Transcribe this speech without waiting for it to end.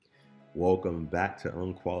Welcome back to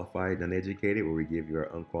Unqualified and Uneducated, where we give you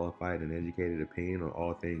our unqualified and educated opinion on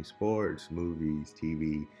all things sports, movies,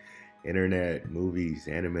 TV, internet, movies,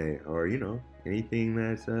 anime, or anything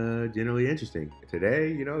that's generally interesting.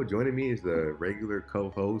 Today, joining me is the regular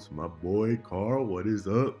co-host, my boy Carl. What is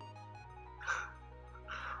up?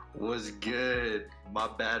 Was good. My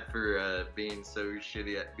bad for being so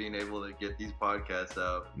shitty at being able to get these podcasts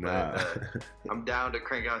out. Nah, But I'm down to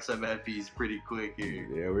crank out some FPs pretty quick here.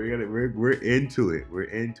 yeah, we're into it. We're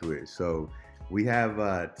into it. So we have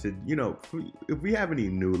if we have any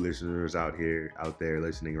new listeners out there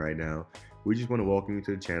listening right now, we just want to welcome you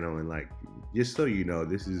to the channel and just so you know,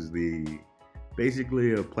 this is the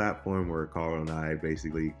basically a platform where Carl and I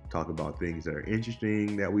basically talk about things that are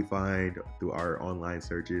interesting that we find through our online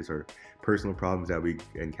searches or personal problems that we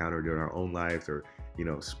encounter during our own lives or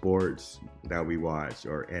sports that we watch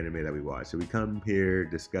or anime that we watch. So we come here,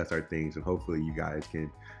 discuss our things, and hopefully you guys can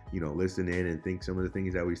listen in and think some of the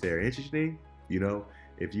things that we say are interesting.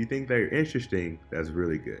 If you think they're interesting, that's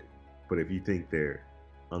really good. But if you think they're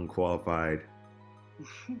unqualified,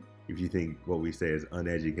 if you think what we say is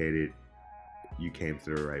uneducated, you came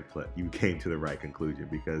to the right you came to the right conclusion,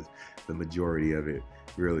 because the majority of it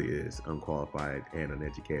really is unqualified and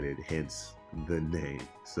uneducated, hence the name.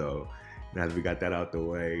 So now that we got that out the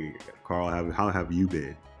way, Carl, how have you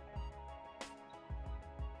been?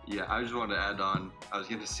 Yeah, I just wanted to add on. I was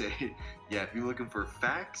gonna say, yeah, if you're looking for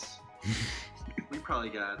facts, we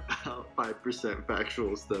probably got about 5%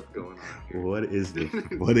 factual stuff going on. What is the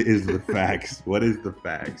facts? What is the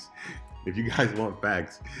facts? If you guys want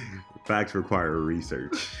facts require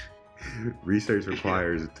research. Research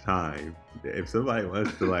requires time. If somebody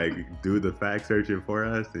wants to do the fact searching for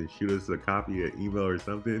us and shoot us a copy, an email or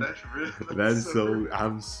something, that's so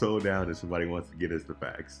I'm so down if somebody wants to get us the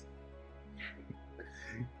facts.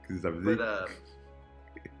 I've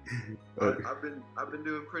been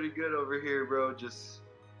doing pretty good over here, bro. Just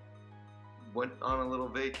went on a little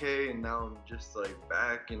vacay and now I'm just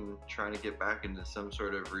back and trying to get back into some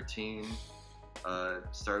sort of routine.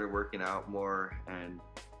 Started working out more, and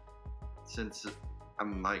since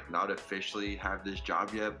I'm not officially have this job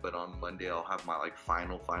yet, but on Monday I'll have my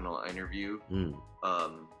final interview.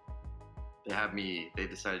 They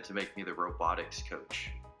decided to make me the robotics coach.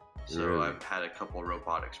 So really? I've had a couple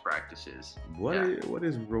robotics practices. What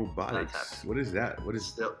is robotics? What is that?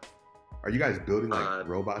 Are you guys building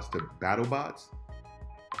robots to battle bots?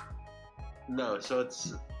 No, so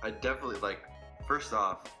I definitely first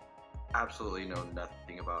off, absolutely know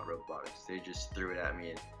nothing about robotics. They just threw it at me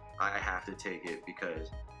and I have to take it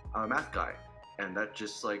because I'm a math guy, and that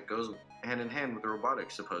just goes hand in hand with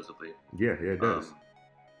robotics supposedly. Yeah, it does.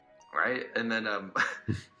 Right? And then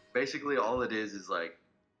basically all it is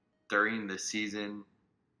during the season,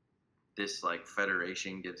 this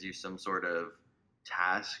federation gives you some sort of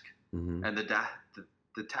task, and the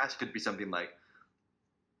task could be something like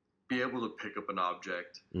be able to pick up an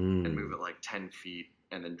object and move it 10 feet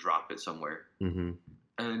and then drop it somewhere. And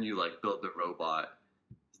then you build a robot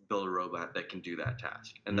that can do that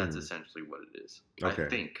task. And that's essentially what it is. Okay. I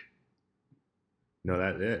think. No,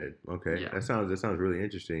 okay. Yeah. That sounds really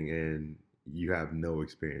interesting, and you have no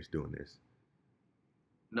experience doing this.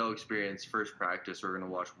 No experience. First practice, we're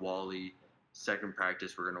gonna watch WALL-E. Second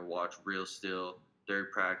practice, we're gonna watch Real Steel.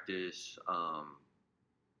 Third practice,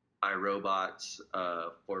 iRobots.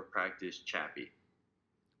 Fourth practice, Chappie.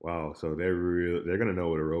 Wow, so they're gonna know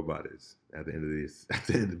what a robot is at the end of this.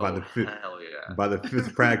 By the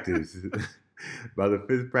fifth practice, by the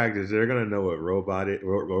fifth practice, they're gonna know what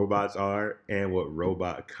robots are and what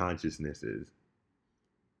robot consciousness is.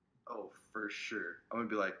 Oh, for sure. I'm gonna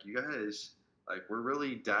be like, you guys, we're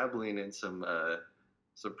really dabbling in some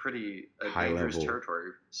pretty dangerous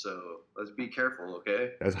territory. So let's be careful,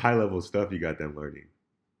 okay? That's high level stuff you got them learning.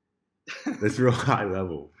 That's real high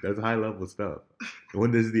level. That's high level stuff. When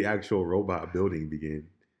does the actual robot building begin?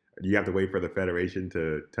 Do you have to wait for the Federation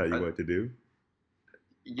to tell you what to do?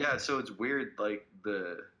 Yeah, so it's weird.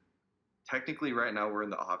 Technically right now we're in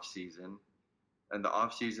the off season, and the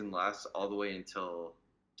off season lasts all the way until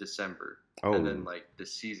December. Oh. And then the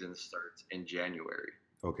season starts in January.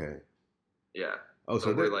 Okay. Yeah. Oh,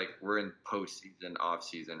 so we're in post season, off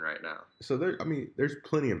season right now. So there's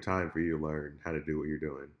plenty of time for you to learn how to do what you're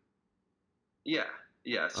doing. Yeah.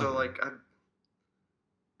 So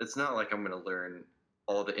it's not like I'm gonna learn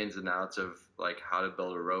all the ins and outs of how to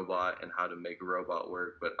build a robot and how to make a robot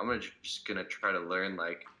work, but I'm just gonna try to learn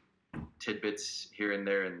tidbits here and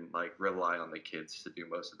there and rely on the kids to do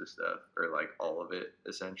most of the stuff, or all of it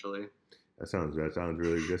essentially. That sounds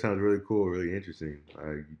really cool, really interesting.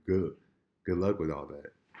 Good luck with all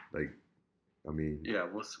that. I mean, yeah,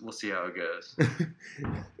 we'll see how it goes.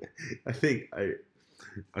 I think I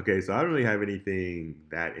okay. So I don't really have anything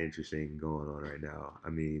that interesting going on right now. I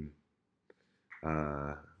mean,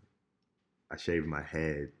 uh, I shaved my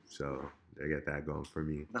head, so I got that going for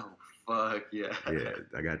me. No, fuck yeah. Yeah,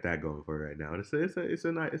 I got that going for right now. And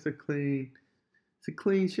it's a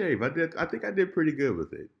clean shave. I think I did pretty good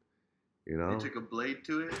with it. You You know. took a blade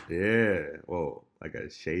to it. Yeah. Well, like a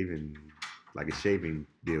shaving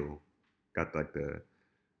deal. Got like the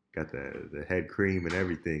head cream and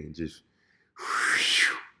everything. Just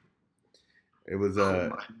it was Oh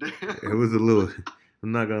my it damn. was a little.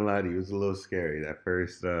 I'm not gonna lie to you. It was a little scary that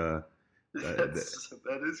first that,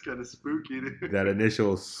 That is kind of spooky, dude. that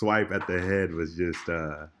initial swipe at the head was just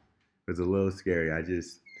was a little scary. I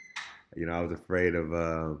just I was afraid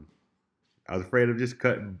of just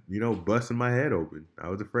cutting, busting my head open. I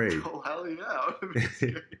was afraid. Oh hell yeah, I would be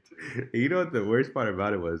scared too. You know what the worst part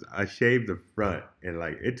about it was? I shaved the front, and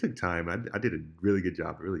like it took time. I did a really good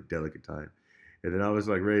job, a really delicate time, and then I was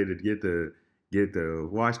like ready to get the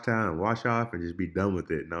wash time, wash off, and just be done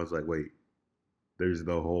with it. And I was like, wait, there's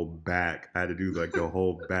the whole back. I had to do like the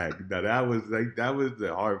whole back. Now that was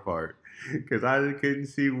the hard part because I couldn't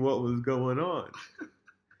see what was going on.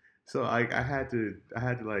 So I had to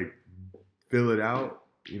like fill it out,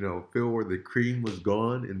 fill where the cream was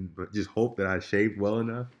gone, and just hope that I shaved well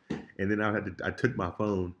enough. And then I took my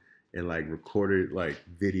phone and like recorded like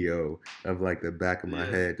video of like the back of my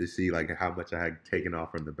Yeah. head to see like how much I had taken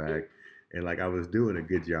off from the back, and like I was doing a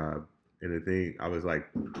good job. And the thing I was like,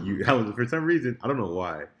 I was for some reason I don't know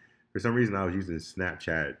why, for some reason I was using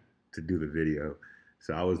Snapchat to do the video.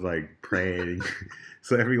 So I was like praying.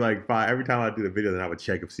 So every time I do the video, then I would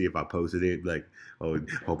check and see if I posted it. Like, oh,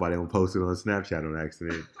 hope I didn't post it on Snapchat on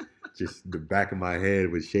accident. Just the back of my head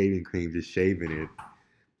with shaving cream, just shaving it.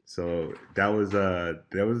 So that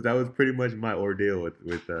was pretty much my ordeal with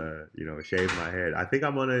shaving my head. I think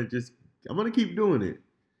I'm gonna keep doing it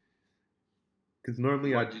because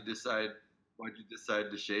normally Why'd you decide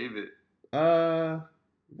to shave it? uh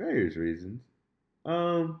various reasons.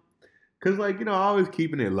 Um, Cause like I always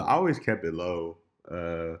I always kept it low.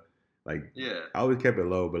 Like Yeah. I always kept it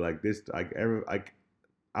low, but like this, like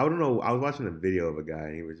I don't know. I was watching a video of a guy,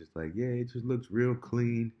 and he was just like, "Yeah, it just looks real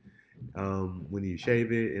clean. When you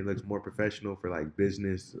shave it, it looks more professional for like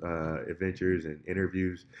business adventures and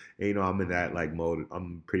interviews." And I'm in that like mode.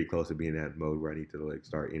 I'm pretty close to being in that mode where I need to like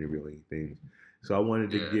start interviewing things. So I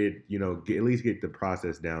wanted to Yeah. at least get the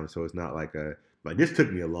process down, so it's not like this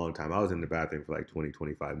took me a long time. I was in the bathroom for like 20,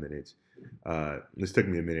 25 minutes. This took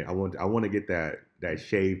me a minute. I want to get that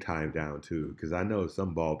shave time down too, because I know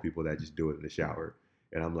some bald people that just do it in the shower,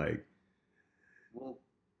 and I'm like, Well,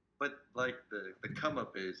 but like the come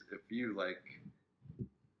up is if you like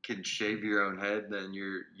can shave your own head, then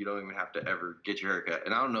you don't even have to ever get your hair cut.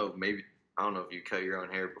 And I don't know if you cut your own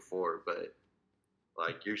hair before, but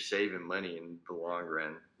like you're saving money in the long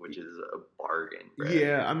run, which is a bargain, bro.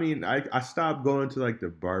 yeah. I mean, I stopped going to like the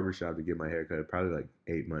barber shop to get my hair cut probably like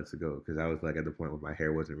 8 months ago because I was like at the point where my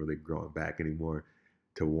hair wasn't really growing back anymore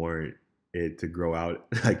to warrant it to grow out.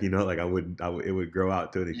 Like like it would grow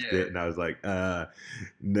out to an Yeah. extent, and I was like,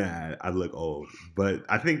 nah, I look old. But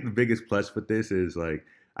I think the biggest plus with this is like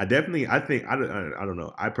I don't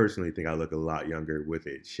know. I personally think I look a lot younger with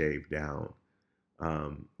it shaved down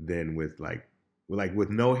than with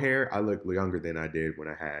no hair. I look younger than I did when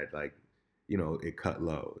I had like it cut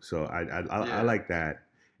low. So I Yeah. like that,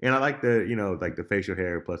 and I like the like the facial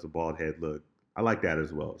hair plus the bald head look. I like that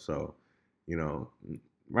as well. So you know,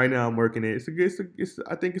 right now I'm working it.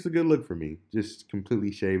 I think it's a good look for me. Just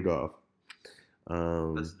completely shaved off. That's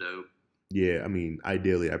Um, dope. yeah, I mean,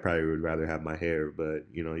 ideally, I probably would rather have my hair, but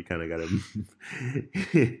you kind of gotta,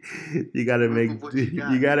 you gotta Work with what you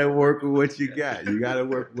got. you gotta work with Work with what you got. You gotta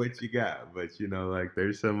work with what you got. But like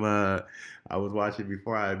there's some. I was watching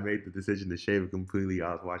before I made the decision to shave it completely.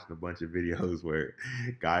 I was watching a bunch of videos where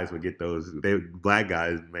guys would get black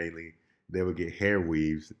guys mainly, they would get hair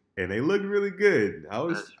weaves, and they looked really good.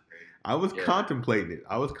 That's I was yeah. contemplating it.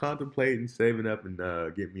 I was contemplating saving up and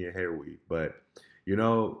get me a hair weave, but you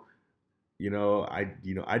know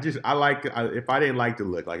I like if I didn't like the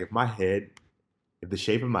look, like if the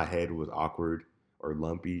shape of my head was awkward or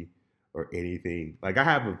lumpy or anything, like I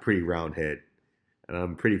have a pretty round head, and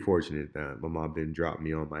I'm pretty fortunate that my mom didn't drop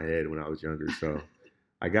me on my head when I was younger, so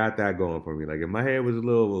I got that going for me. Like if my head was a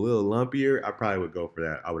little lumpier, I probably would go for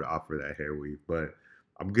that. I would opt for that hair weave, but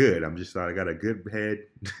I'm good. I got a good head.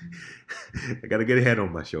 I got a good head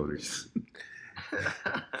on my shoulders.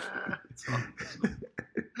 It's awesome.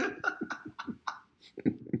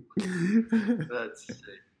 That's sick.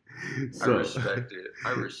 So, I respect it.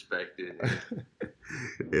 I respect it.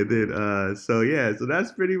 and then so yeah, so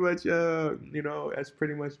that's pretty much that's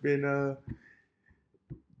pretty much been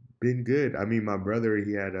good. I mean, my brother,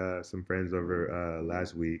 he had some friends over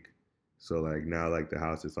last week, so like now like the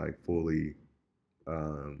house is like fully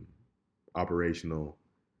um operational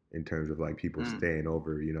in terms of like people staying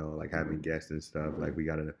over, like having guests and stuff. Like we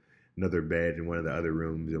got another bed in one of the other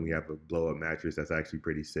rooms, and we have a blow up mattress that's actually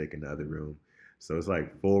pretty sick in the other room. So it's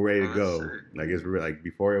like full ready to go. Like it's like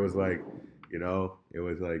before it was like, it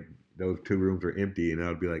was like those two rooms were empty, and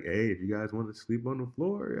I'd be like, hey, if you guys want to sleep on the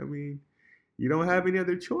floor, I mean, you don't have any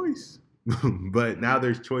other choice. But now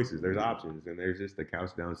there's choices, there's options, and there's just the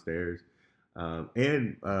couch downstairs, and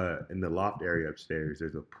in the loft area upstairs,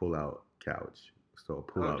 there's a pull-out couch, so a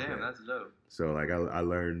pull-out bed. That's dope. So like I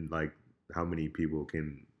learned like how many people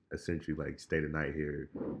can essentially like stay the night here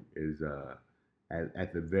is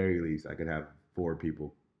at the very least I could have 4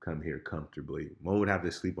 people come here comfortably. One would have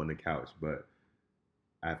to sleep on the couch, but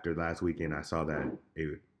after last weekend I saw that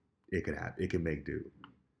it could happen. It can make do.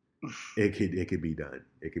 It could be done.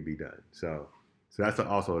 It could be done. So that's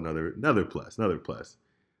also another plus.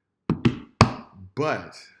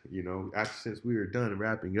 But since we are done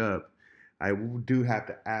wrapping up, I do have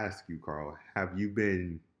to ask you, Carl, have you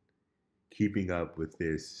been keeping up with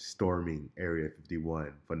this storming Area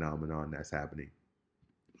 51 phenomenon that's happening?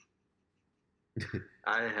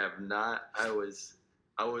 I have not. I was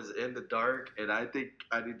in the dark, and I think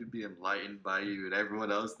I need to be enlightened by you, and everyone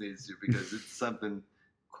else needs to, because it's something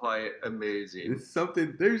quite amazing. It's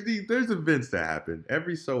something. There's events that happen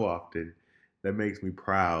every so often that makes me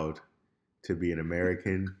proud to be an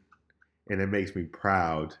American, and it makes me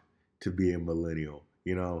proud to be a millennial.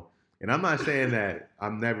 And I'm not saying that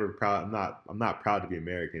I'm never proud. I'm not proud to be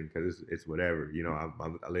American, because it's whatever. I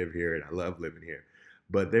live here and I love living here.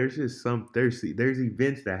 But there's just there's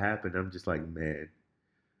events that happen. I'm just like, man,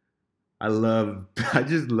 I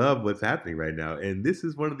just love what's happening right now. And this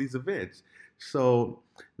is one of these events. So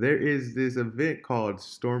there is this event called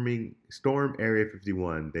Storm Area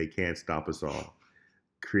 51. They Can't Stop Us All,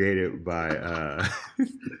 created by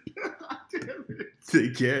They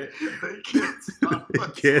can't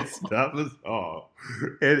stop us all.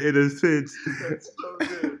 And in a sense, that's so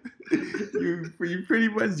good. you pretty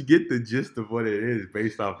much get the gist of what it is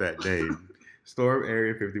based off that name. Storm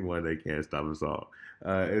Area 51, They Can't Stop Us All.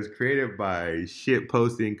 It's created by Shit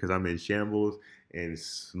Posting, because I'm in shambles, and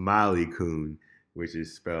Smiley Coon, which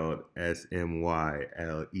is spelled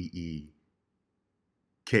SMYLEEKUN.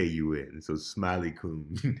 So Smiley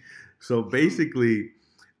Coon. So basically,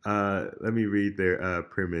 let me read their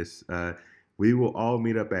premise. We will all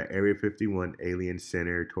meet up at Area 51 Alien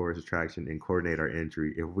Center tourist attraction and coordinate our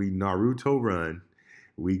entry. If we Naruto run,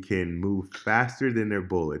 we can move faster than their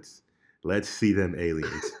bullets. Let's see them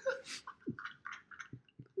aliens.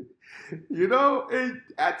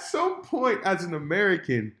 At some point as an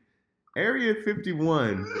American, Area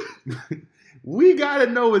 51, we gotta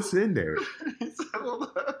know what's in there. He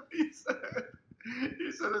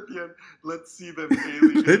said at the end, let's see them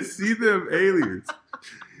aliens. Let's see them aliens.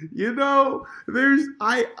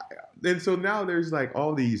 And so now there's like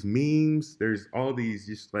all these memes. There's all these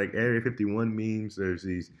just like Area 51 memes. There's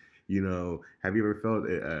these, have you ever felt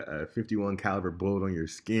a 51 caliber bullet on your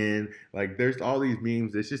skin? Like there's all these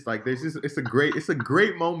memes. It's just like it's a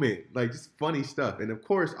great moment. Like just funny stuff. And of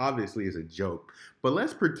course, obviously, it's a joke. But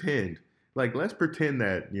let's pretend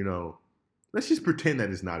that let's just pretend that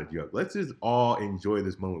it's not a joke. Let's just all enjoy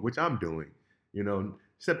this moment, which I'm doing.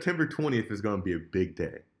 September 20th is going to be a big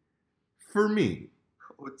day for me.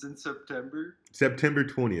 What's in September? September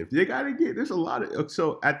 20th. There's a lot of,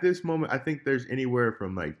 so at this moment, I think there's anywhere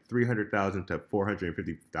from like 300,000 to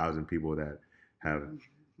 450,000 people that have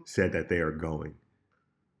said that they are going.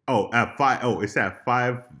 It's at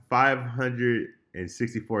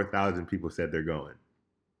 564,000 people said they're going.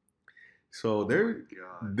 So it's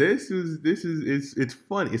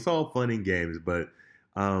fun. It's all fun and games, but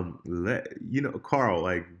Carl,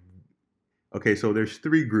 like, okay, so there's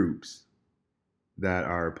 3 groups that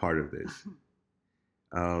are a part of this.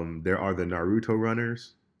 There are the Naruto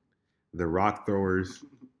runners, the rock throwers,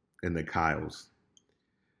 and the Kyles.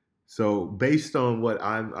 So based on what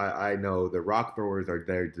I know, the rock throwers are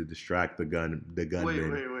there to distract the gunmen. Wait,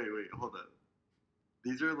 hold up.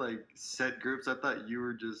 These are like set groups. I thought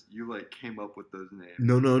you came up with those names.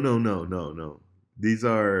 No. These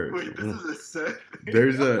are. Wait, this is a set.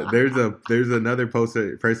 There's another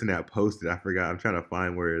person that posted. I forgot. I'm trying to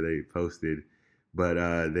find where they posted, but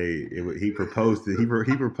he proposed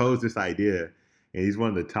this idea, and he's one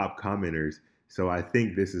of the top commenters. So I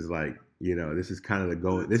think this is like this is kind of the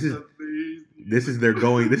going. This is This is their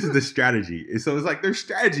going. This is the strategy. So it's like there's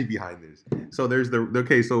strategy behind this. So there's the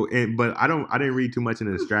okay. So but I didn't read too much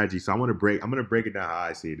into the strategy. So I'm gonna break it down how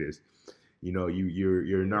I see this. You know,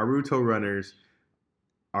 your Naruto runners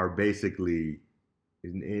are basically,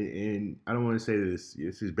 and I don't want to say this.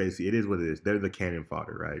 This is basically it is what it is. They're the cannon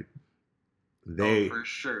fodder, right? They for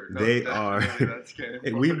sure. No, they are. That's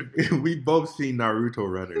we both seen Naruto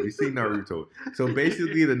runners. We seen Naruto. So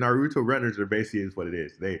basically, the Naruto runners are basically is what it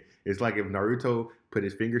is. It's like if Naruto put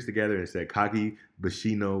his fingers together and said Kage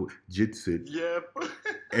Bushino Jutsu. Yep.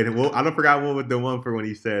 And I don't forgot what was the one for when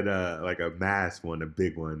he said like a mass one, a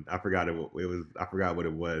big one. I forgot it was. I forgot what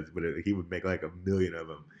it was, but he would make like 1 million of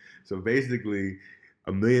them. So basically,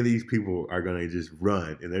 1 million of these people are gonna just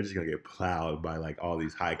run, and they're just gonna get plowed by like all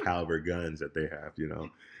these high caliber guns that they have, you know.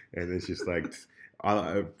 And it's just like,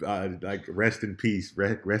 like rest in peace,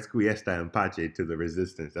 requiesca in pace to the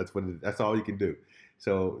resistance. That's all you can do.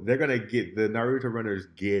 So they're gonna get the Naruto runners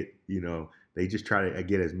get, you know, they just try to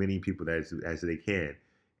get as many people as they can,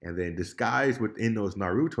 and then disguised within those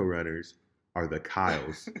Naruto runners are the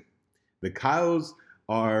Kyles. The Kyles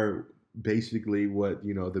are basically what,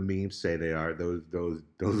 you know, the memes say they are, those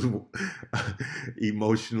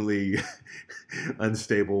emotionally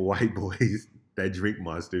unstable white boys that drink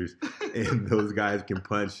monsters, and those guys can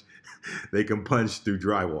punch through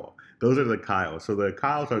drywall. Those are the Kyles. So the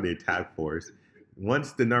Kyles are the attack force.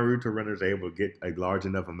 Once the Naruto runners are able to get a large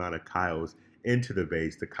enough amount of Kyles into the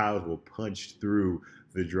base, the Kyles will punch through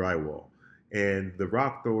the drywall. And the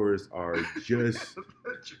Rock Thors are just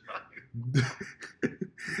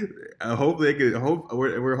I hope they could.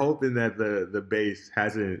 We're hoping that the base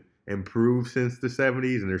hasn't improved since the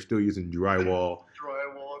 70s, and they're still using drywall.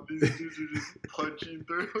 These dudes are just punching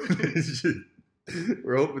through.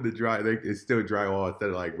 We're hoping it's still drywall instead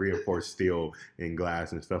of like reinforced steel and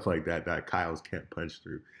glass and stuff like that Kyles can't punch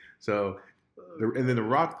through. So, and then the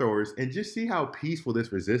Rock Throwers, and just see how peaceful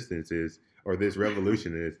this resistance is, or this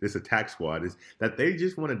revolution is, this attack squad is, that they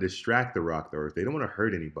just want to distract the Rock Throwers. They don't want to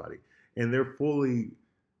hurt anybody, and they're fully.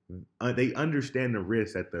 They understand the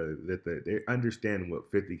risk they understand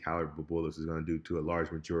what 50 caliber bullets is going to do to a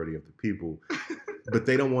large majority of the people, but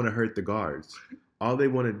they don't want to hurt the guards. All they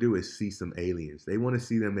want to do is see some aliens. They want to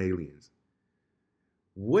see them aliens.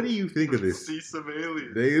 What do you think of this? See some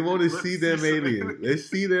aliens. They want to see them aliens. Let's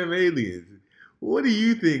see them aliens. What do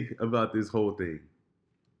you think about this whole thing?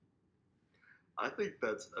 I think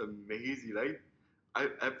that's amazing. I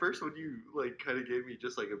at first, when you like kind of gave me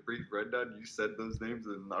just like a brief rundown, you said those names,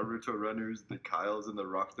 the Naruto runners, the Kyles, and the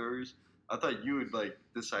Rock Throwers. I thought you would like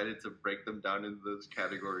decided to break them down into those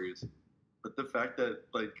categories. But the fact that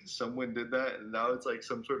like someone did that and now it's like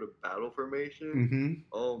some sort of battle formation. Mm-hmm.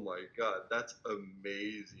 Oh my god, that's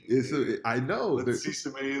amazing. I know. Let's see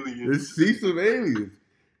some aliens. Let's see some aliens.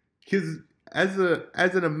 Because as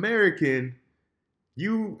an American,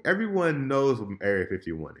 everyone knows what Area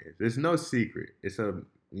 51 is. There's no secret. It's a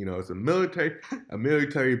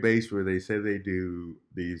military base where they say they do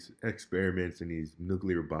these experiments and these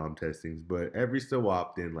nuclear bomb testings. But every so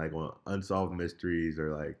often, like on Unsolved Mysteries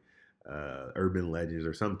or like Urban Legends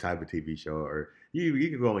or some type of TV show, or you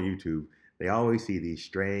can go on YouTube, they always see these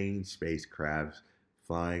strange spacecrafts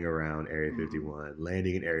flying around Area 51,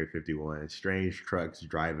 landing in Area 51, strange trucks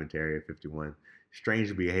driving to Area 51,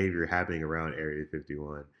 strange behavior happening around Area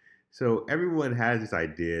 51. So everyone has this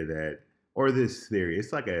idea that, or this theory,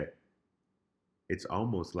 it's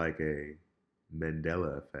almost like a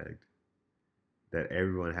Mandela effect, that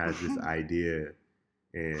everyone has this idea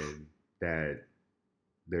and that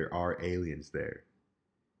there are aliens there.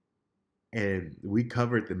 And we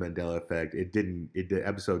covered the Mandela effect. The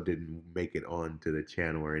episode didn't make it onto the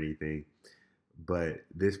channel or anything, but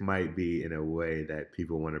this might be in a way that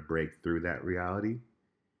people want to break through that reality,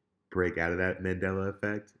 break out of that Mandela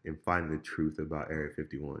effect, and find the truth about Area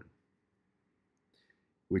 51,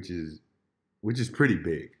 which is pretty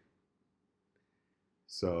big.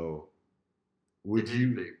 So, It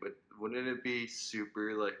is big, but wouldn't it be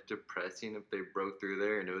super like depressing if they broke through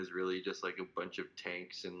there and it was really just like a bunch of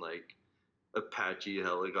tanks and like Apache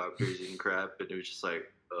helicopters and crap, and it was just like,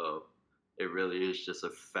 oh, it really is just a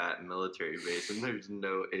fat military base and there's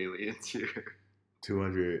no aliens here.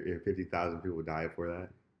 250,000 people died for that.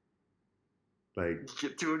 Like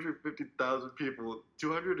 250,000 people,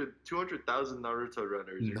 200,000 Naruto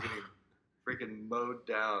runners are getting freaking mowed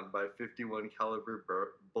down by 51 caliber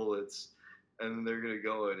bullets, and they're gonna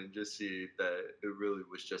go in and just see that it really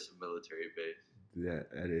was just a military base.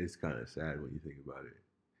 That is kind of sad when you think about it.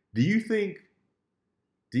 Do you think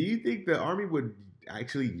the army would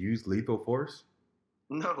actually use lethal force?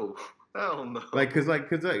 No. Hell no. Cause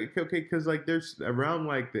there's around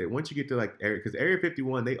like the once you get to like Area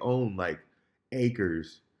 51, they own like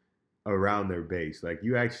acres around their base. Like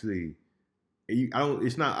you actually, I don't.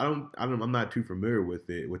 It's not. I don't. I'm not too familiar with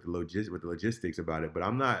it with the logistics about it. But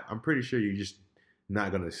I'm pretty sure you're just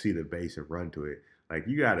not gonna see the base and run to it. Like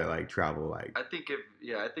you gotta like travel like. I think if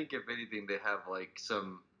anything they have like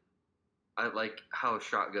some. I like how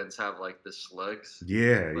shotguns have like the slugs.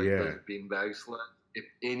 Yeah, like yeah. Those beanbag slugs. If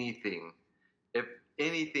anything,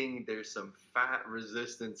 there's some fat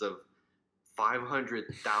resistance of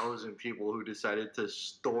 500,000 people who decided to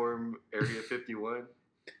storm Area 51.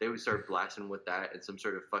 They would start blasting with that and some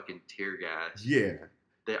sort of fucking tear gas. Yeah.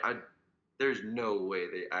 There's no way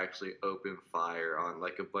they actually open fire on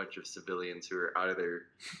like a bunch of civilians who are out of their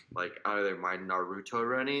mind Naruto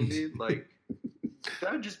running, dude. Like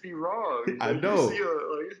that'd just be wrong. I know.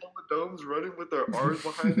 You see Domes running with their arms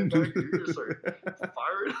behind their back, you just like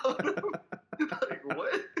firing on them. Like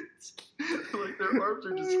what? Like their arms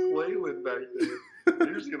are just flailing back there.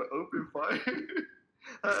 They're just gonna open fire.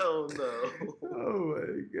 Hell no. Oh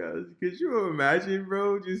my gosh. Could you imagine,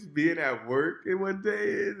 bro, just being at work and one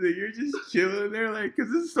day and then you're just chilling there, like, because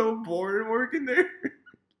it's so boring working there.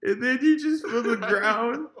 And then you just feel the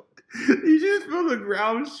ground. You just feel the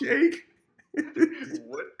ground shake.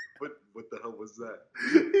 What the hell was that?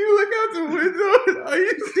 You look out the window and all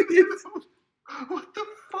you see is. What the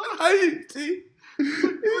fuck? All you see.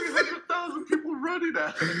 300,000 people running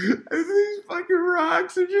at it. And these fucking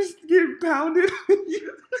rocks are just getting pounded.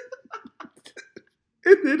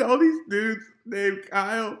 And then all these dudes named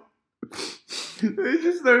Kyle, they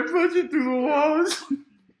just start punching through the walls.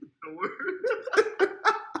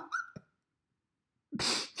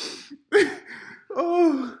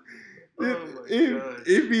 Oh,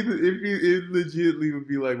 it legitimately would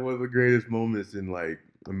be like one of the greatest moments in like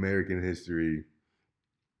American history.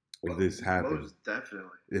 If this happened, most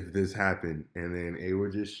definitely. If this happened, and then it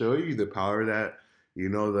would just show you the power that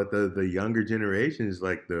that the younger generations,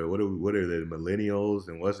 like what are the millennials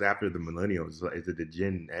and what's after the millennials? Is it the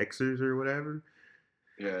Gen Xers or whatever?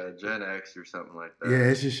 Yeah, Gen X or something like that.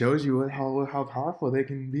 Yeah, it just shows you how powerful they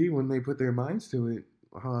can be when they put their minds to it.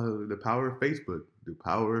 The power of Facebook. The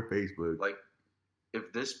power of Facebook. Like,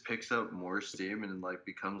 if this picks up more steam and like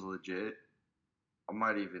becomes legit, I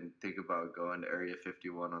might even think about going to Area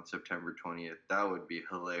 51 on September 20th. That would be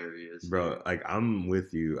hilarious. Bro, dude. Like I'm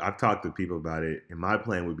with you. I've talked to people about it, and my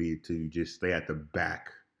plan would be to just stay at the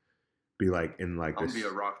back. Be like in like I'm gonna be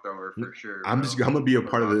a rock thrower for sure. I'm gonna be a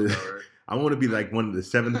part of the I want to be like one of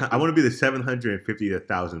the I want to be the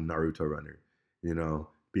 750,000 Naruto runner,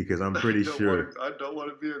 because I'm pretty sure. I don't want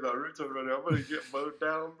to be a Naruto runner. I'm gonna get mowed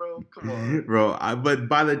down, bro. Come on, bro. But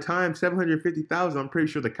by the time 750,000, I'm pretty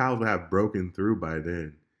sure the cows will have broken through by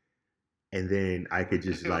then, and then I could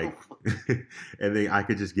just and then I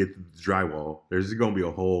could just get the drywall. There's just gonna be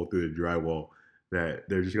a hole through the drywall that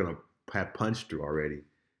they're just gonna have punched through already.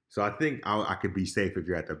 So I think I could be safe if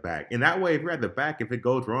you're at the back, and that way, if you're at the back, if it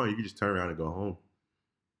goes wrong, you can just turn around and go home.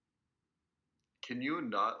 Can you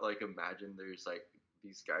not like imagine there's like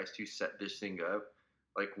these guys who set this thing up,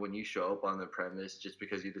 like when you show up on the premise just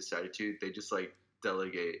because you decided to, they just like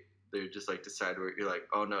delegate. They just like decide where you're like,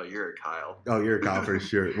 oh no, you're a Kyle. Oh, you're a Kyle for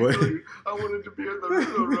sure. What? I wanted to be a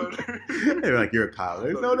Naruto runner. They're like, you're a Kyle.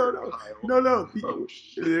 No. Oh,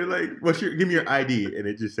 they're like, give me your ID, and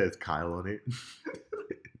it just says Kyle on it.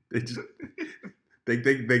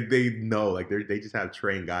 They know, like they just have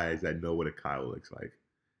trained guys that know what a Kyle looks like.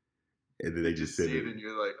 And then they just sit see it and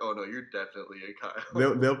you're like, oh no, you're definitely a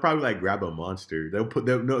Kyle. They'll probably like grab a monster.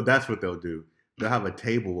 No, that's what they'll do. They'll have a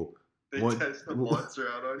table. They test the monster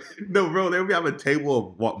out on you. No, bro, they'll have a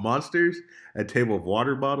table of monsters, a table of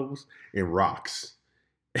water bottles, and rocks.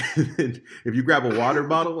 And if you grab a water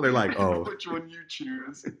bottle, they're like, oh. Which one you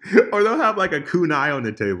choose? Or they'll have like a kunai on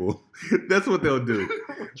the table. That's what they'll do.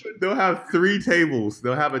 They'll have 3 tables.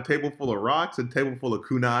 They'll have a table full of rocks, a table full of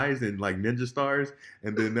kunais and like ninja stars,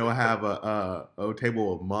 and then they'll have a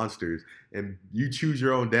table of monsters. And you choose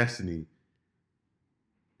your own destiny.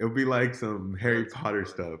 It'll be like some Harry Potter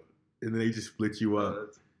stuff. And then they just split you up.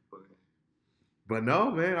 That's funny. But no,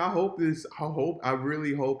 man, I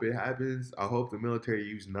really hope it happens. I hope the military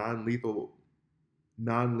use non-lethal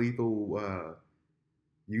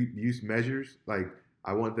use measures. Like,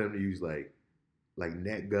 I want them to use like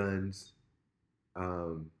net guns.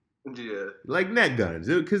 Yeah. Like net guns.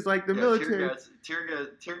 Because like the military.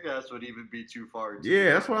 Tear gas would even be too far.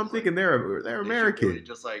 Yeah, that's what I'm thinking. They're American. Really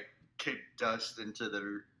just like kick dust into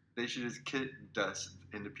the. They should just kick dust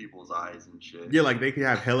into people's eyes and shit. Yeah, like they could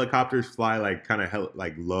have helicopters fly like kind of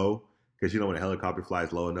like low, because when a helicopter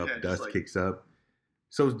flies low enough, dust kicks up.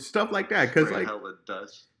 So stuff like that, because like hella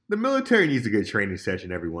dust. the military needs a good training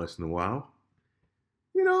session every once in a while.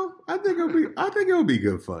 You know, I think it'll be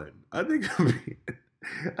good fun. I think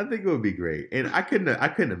it would be great. And I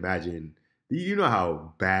couldn't imagine. You know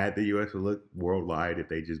how bad the U.S. would look worldwide if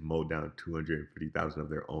they just mowed down 250,000 of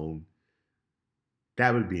their own.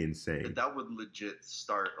 That would be insane. That would legit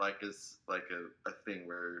start like as like a thing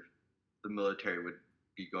where the military would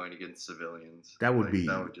be going against civilians. That would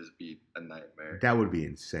that would just be a nightmare. That would be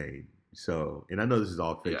insane. So, and I know this is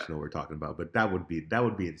all fictional we're talking about, but that would be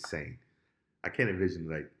insane. I can't envision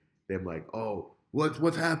like them like, oh,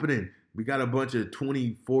 what's happening? We got a bunch of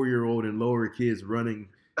 24-year-old and lower kids running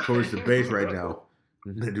towards the base right now.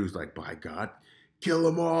 And the dude's like, by God, kill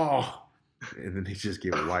them all. And then they just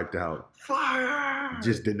get wiped out. Fire!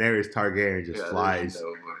 Just Daenerys Targaryen just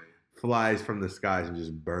flies from the skies and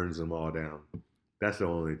just burns them all down. That's the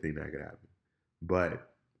only thing that could happen.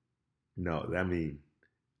 But no, I mean,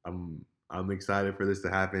 I'm excited for this to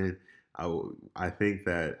happen. I think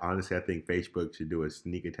that honestly, I think Facebook should do a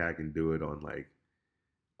sneak attack and do it on like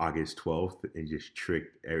August 12th and just trick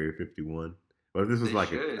Area 51. But if this was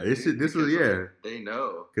they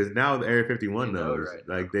know, because now the Area 51 knows, right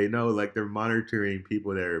like they know, like they're monitoring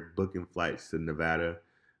people that are booking flights to Nevada.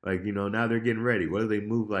 Like, you know, now they're getting ready. What if they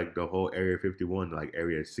move like the whole Area 51 to like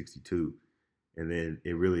Area 62, and then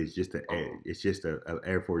it really is just it's just a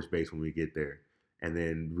Air Force base when we get there, and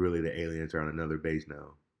then really the aliens are on another base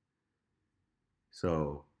now.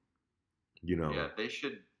 So, you know, yeah,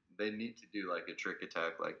 they need to do like a trick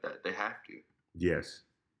attack like that. They have to. Yes.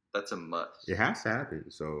 That's a must. It has to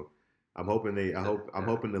happen. So I'm hoping I'm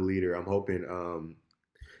hoping the leader, I'm hoping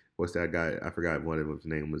what's that guy? I forgot what his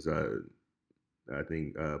name was. I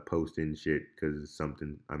think posting shit because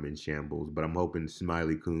something I'm in shambles. But I'm hoping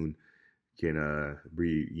Smiley Coon can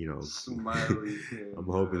Smiley I'm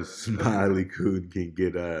hoping Smiley Coon can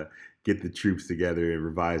get the troops together and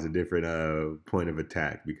revise a different point of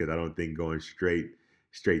attack, because I don't think going straight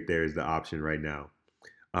there is the option right now.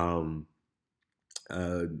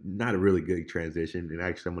 Not a really good transition. And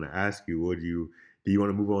actually, I'm going to ask you, do you want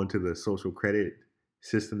to move on to the social credit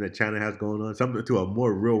system that China has going on? Something to a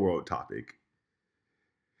more real world topic.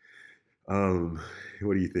 What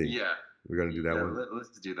do you think? Yeah. We're going to do that one?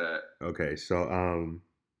 Let's do that. Okay. So,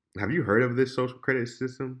 have you heard of this social credit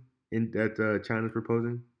system that China's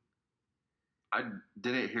proposing? I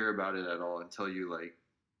didn't hear about it at all until you like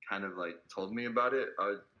kind of like told me about it.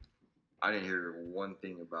 I didn't hear one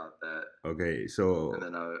thing about that. Okay, so and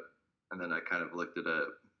then I kind of looked it up.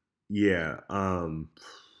 Yeah.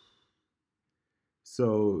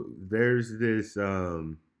 So there's this.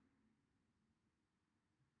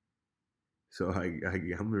 So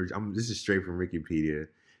this is straight from Wikipedia.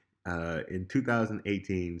 In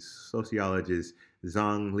 2018, sociologist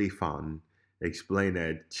Zhang Lifan explained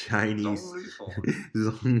that Chinese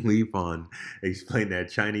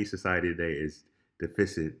society today is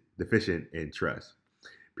deficient in trust.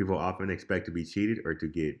 People often expect to be cheated or to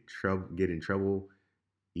get in trouble,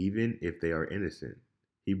 even if they are innocent.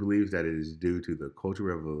 He believes that it is due to the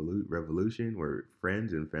Cultural Revolution, where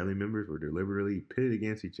friends and family members were deliberately pitted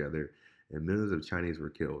against each other, and millions of Chinese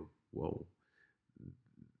were killed. Whoa.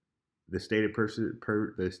 The stated purpose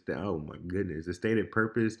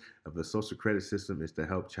of the social credit system is to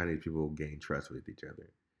help Chinese people gain trust with each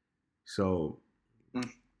other. So who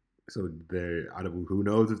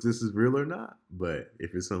knows if this is real or not? But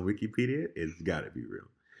if it's on Wikipedia, it's got to be real.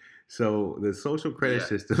 So the social credit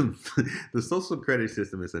system, is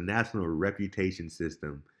a national reputation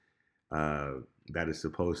system that is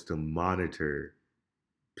supposed to monitor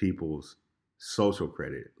people's social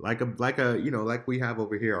credit, like we have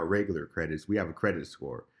over here our regular credits. We have a credit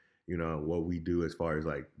score. You know what we do as far as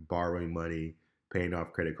like borrowing money, paying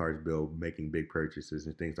off credit cards bill, making big purchases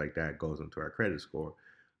and things like that goes into our credit score.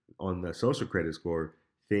 On the social credit score,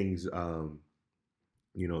 things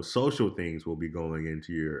social things will be going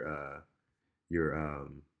into your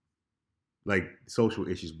like social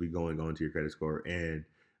issues will be going on to your credit score. And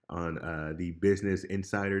on the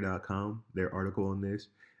businessinsider.com, their article on this,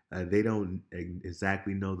 they don't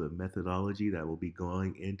exactly know the methodology that will be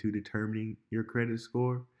going into determining your credit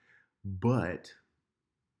score, but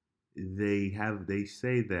they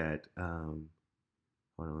say that hold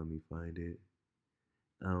on, let me find it.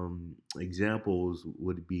 Examples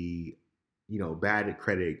would be, bad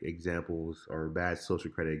credit examples or bad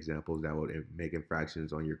social credit examples that would make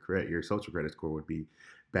infractions on your social credit score would be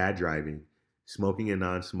bad driving, smoking in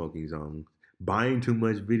non-smoking zones, buying too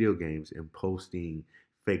much video games, and posting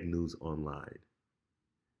fake news online.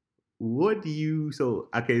 I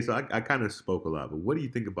kind of spoke a lot, but what do you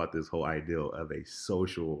think about this whole idea of a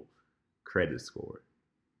social credit score?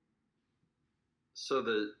 So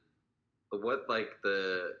the what like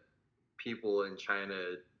the people in China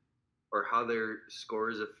or how their score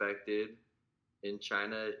is affected in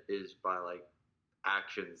China is by like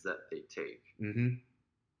actions that they take. Mm-hmm.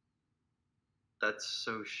 That's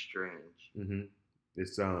so strange. Mm-hmm.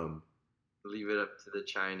 It's Leave it up to the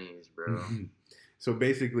Chinese, bro. so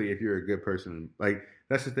basically, if you're a good person, like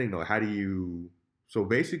that's the thing though. How do you? So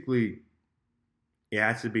basically, it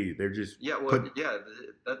has to be. They're just Yeah, well, put. yeah,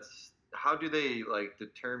 that's how do they like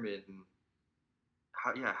determine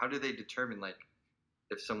how do they determine like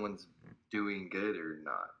if someone's doing good or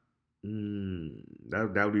not?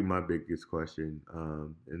 That would be my biggest question.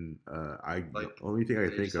 And I the Like only thing I they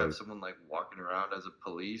think just have of, someone like walking around as a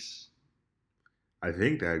police. I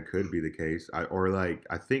think that could be the case. Or like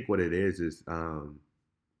I think what it is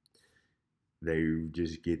they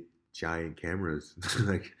just get giant cameras.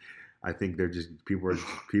 Like I think they're just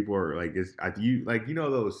people are like it's you like you know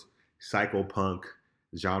those psychopunk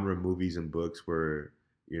genre movies and books where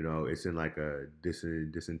it's in like a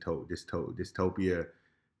dystopia dystopia.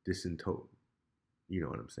 You know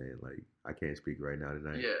what I'm saying? Like I can't speak right now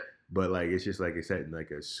tonight, Yeah. but like it's just like it's set in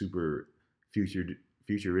like a super future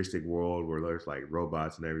futuristic world where there's like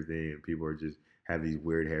robots and everything, and people are just have these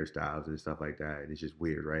weird hairstyles and stuff like that, and it's just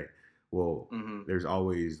weird, right? Well, Mm-hmm. there's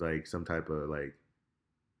always like some type of like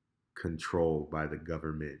control by the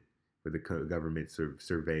government, where the government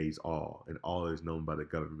surveys all, and all is known by the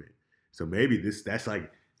government. So maybe that's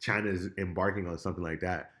like China's embarking on something like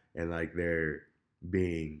that, and like they're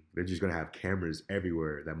just gonna have cameras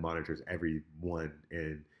everywhere that monitors everyone,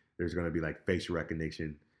 and there's gonna be like facial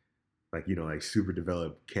recognition, like like super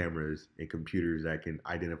developed cameras and computers that can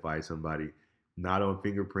identify somebody, not on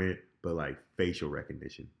fingerprint but like facial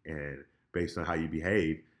recognition, and based on how you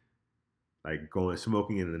behave, like going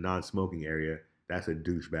smoking in the non-smoking area, that's a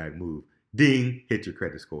douchebag move. Ding, hit your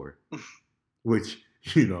credit score, which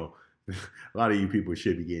a lot of you people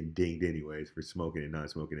should be getting dinged anyways for smoking in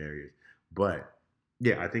non-smoking areas. But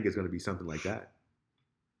yeah, I think it's going to be something like that.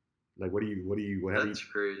 Like, what have you? That's The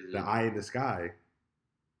crazy. eye in the sky.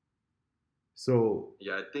 So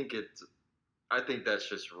Yeah, I think that's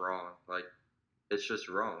just wrong. Like it's just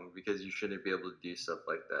wrong because you shouldn't be able to do stuff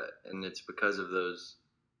like that. And it's because of those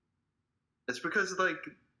it's because like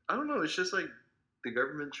I don't know, it's just like the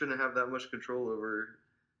government shouldn't have that much control over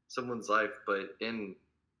someone's life, but in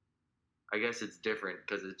I guess it's different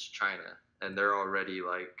because it's China and they're already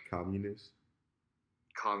like communists.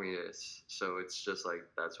 communists. So it's just like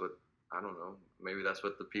that's what I don't know. Maybe that's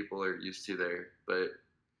what the people are used to there, but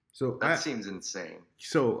So that seems insane.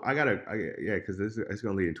 yeah, because this is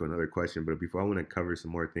gonna lead into another question. But before I want to cover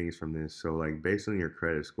some more things from this. So like based on your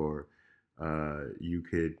credit score, you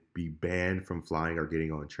could be banned from flying or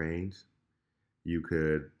getting on trains. You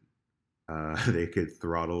could they could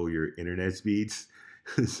throttle your internet speeds,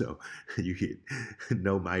 so you get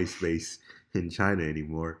no MySpace in China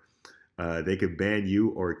anymore. They could ban you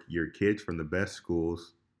or your kids from the best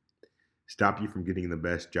schools, stop you from getting the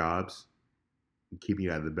best jobs, keeping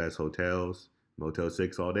you out of the best hotels, Motel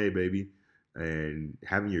 6 all day, baby, and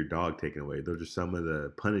having your dog taken away. Those are some of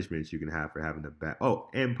the punishments you can have for having a bad. Oh,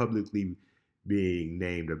 and publicly being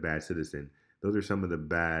named a bad citizen. Those are some of the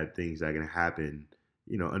bad things that can happen,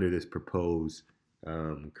 under this proposed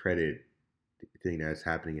credit thing that's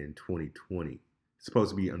happening in 2020. It's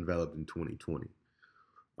supposed to be unveiled in 2020.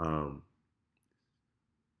 Um,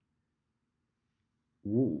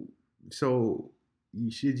 so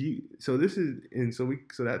so this is and so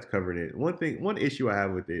that's covering it. One issue I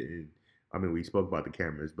have with it is, I mean, we spoke about the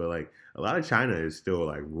cameras, but like a lot of China is still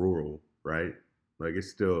like rural, right? Like it's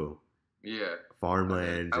still Yeah.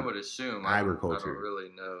 farmlands I and would assume. I don't agriculture. really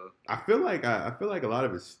know. I feel like a lot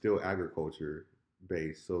of it's still agriculture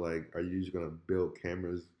based. So like, are you just gonna build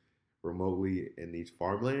cameras remotely in these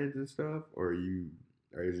farmlands and stuff, or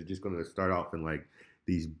is it just gonna start off in like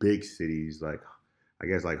these big cities, like I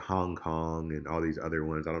guess like Hong Kong and all these other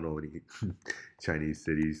ones? I don't know any Chinese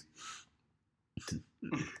cities,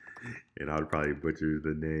 and I would probably butcher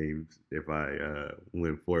the names if I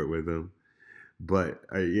went for it with them. But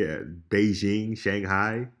yeah, Beijing,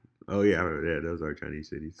 Shanghai. Oh yeah, those are Chinese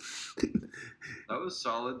cities. That was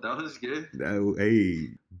solid. That was good.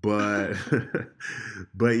 Hey, but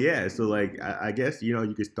but yeah, so like I guess you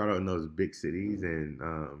could start out in those big cities and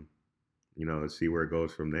see where it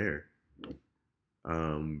goes from there.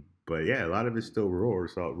 But yeah, a lot of it's still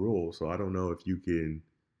rural, so I don't know if you can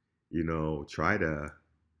try to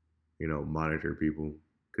monitor people,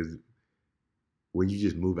 because when you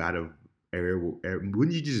just move out of area,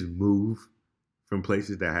 wouldn't you just move from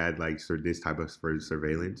places that had like this type of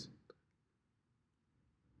surveillance?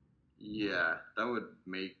 Yeah, that would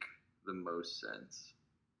make the most sense.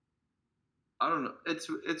 I don't know.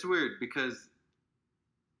 It's weird because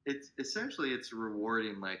it's essentially it's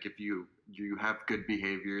rewarding. Like if you have good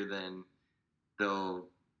behavior, then they'll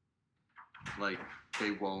like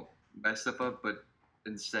they won't mess stuff up. But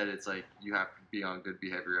instead, it's like you have to be on good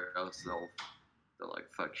behavior, or else they'll like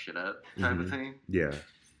fuck shit up type of thing. Yeah.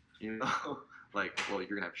 You know, like well,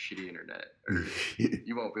 you're gonna have shitty internet, or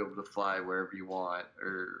you won't be able to fly wherever you want,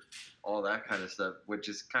 or all that kind of stuff, which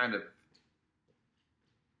is kind of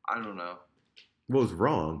I don't know. Well, it's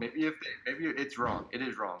wrong. Maybe maybe it's wrong. It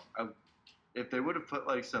is wrong. If they would have put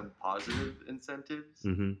like some positive incentives,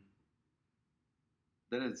 Mm-hmm.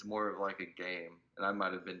 then it's more of like a game, and I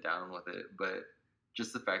might have been down with it. But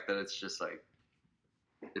just the fact that it's just like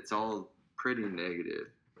it's all pretty negative,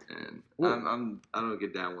 and Well, I don't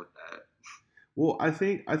get down with that. well, I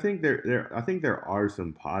think there are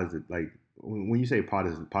some positive, like when you say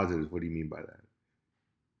positives, what do you mean by that?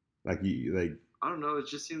 Like you like. I don't know. It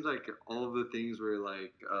just seems like all of the things were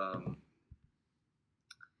like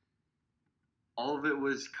all of it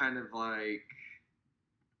was kind of like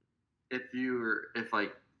if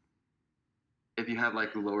like if you have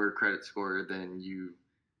like a lower credit score, then you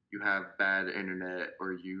have bad internet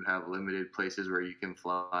or you have limited places where you can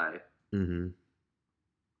fly. Mm-hmm.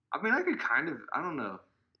 I mean, I could kind of I don't know.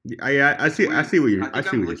 I It's see. I weird. see what you're. I I think see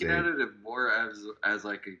I'm what you're looking at saying. it more as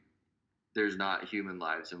like a there's not human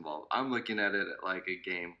lives involved. I'm looking at it like a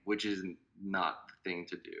game, which is not the thing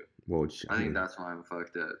to do. Well, I think that's why I'm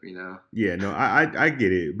fucked up, you know? yeah, no, I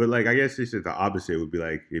get it, but like I guess it's just the opposite would be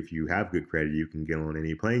like if you have good credit, you can get on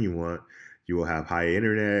any plane you want. You will have high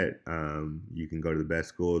internet. You can go to the best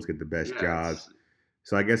schools, get the best Yeah, jobs.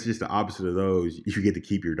 So I guess just the opposite of those. You get to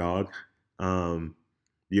keep your dog. Um,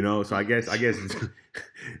 so I guess I guess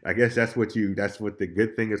that's what the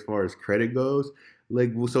good thing as far as credit goes.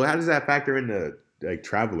 Like, well, so how does that factor into like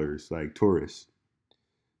travelers, like tourists?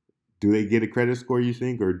 Do they get a credit score? You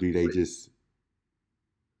think, or do they wait, just?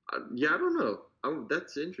 yeah, I don't know.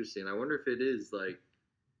 That's interesting. I wonder if it is like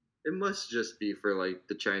it must just be for like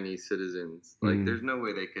the Chinese citizens. Like, Mm, there's no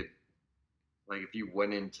way they could like if you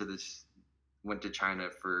went to China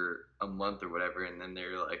for a month or whatever, and then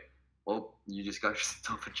they're like, well, you just got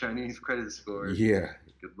yourself a Chinese credit score. yeah,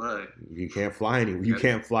 Good luck. you can't fly any. You You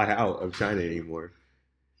can't fly out of China anymore.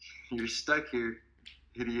 you're stuck here,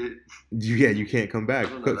 idiot. You can't come I back.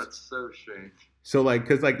 don't know. That's so strange. So like,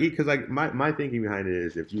 cause like my thinking behind it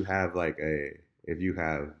is if you have a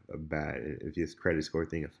bad if this credit score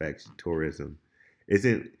thing affects tourism,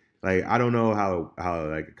 isn't like I don't know how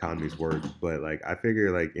like economies work, but like I figure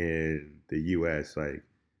like in the U.S. like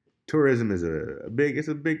tourism is a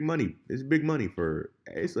big money for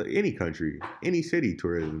it's like any country, any city.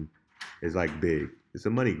 Tourism is like big. It's a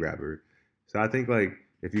money grabber. So I think like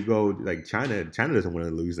if you go like China doesn't want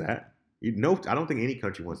to lose that. I don't think any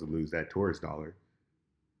country wants to lose that tourist dollar.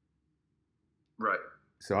 Right.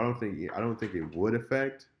 So I don't think it would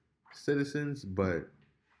affect citizens, but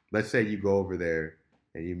let's say you go over there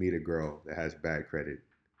and you meet a girl that has bad credit,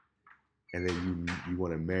 and then you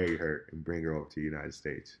want to marry her and bring her over to the United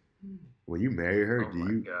States. When you marry her, Oh do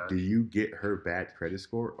my you get her bad credit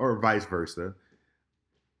score, or vice versa,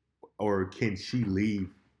 or can she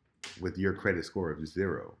leave with your credit score of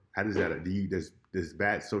zero? How does that does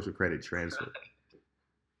bad social credit transfer?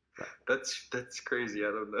 That's crazy.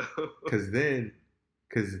 I don't know. Because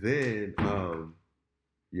then,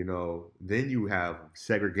 then you have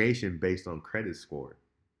segregation based on credit score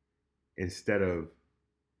instead of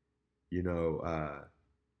you know,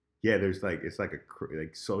 yeah. There's like it's like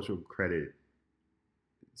like social credit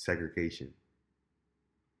segregation.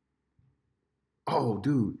 Oh,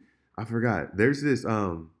 dude, I forgot. There's this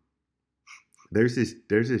show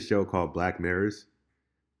called Black Mirrors.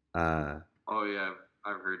 Uh, Oh yeah,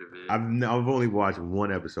 I've heard of it. I've only watched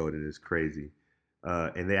one episode and it's crazy.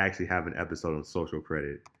 And they actually have an episode on social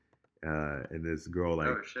credit. And this girl like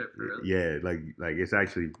Oh shit, for real? yeah, like it's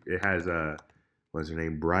actually it has what's her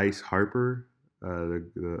name, Bryce Harper, the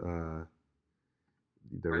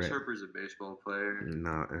Bryce red. Harper's a baseball player.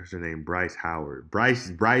 No, that's her name, Bryce Howard. Bryce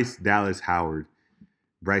Dallas Howard.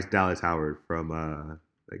 Bryce Dallas Howard from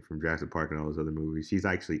like from Jurassic Park and all those other movies. She's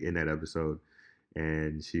actually in that episode,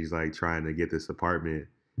 and she's like trying to get this apartment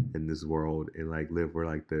in this world and like live where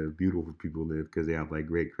like the beautiful people live because they have like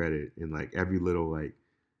great credit, and like every little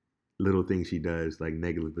thing she does like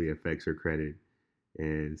negatively affects her credit.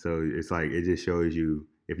 And so it's like it just shows you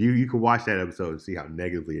if you can watch that episode and see how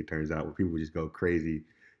negatively it turns out, where people just go crazy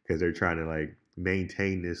because they're trying to like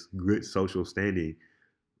maintain this good social standing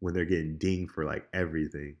when they're getting dinged for like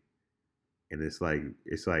everything. And it's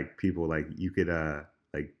like people like you could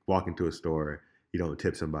like walk into a store, you don't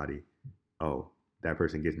tip somebody, oh, that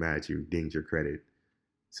person gets mad at you, dings your credit.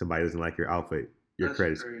 Somebody doesn't like your outfit, your That's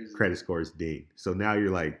credit crazy. credit score is dinged. So now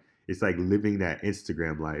you're like, it's like living that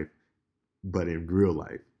Instagram life, but in real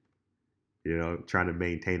life. You know, trying to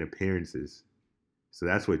maintain appearances. So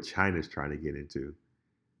that's what China's trying to get into.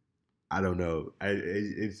 I don't know.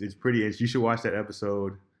 It's pretty interesting. You should watch that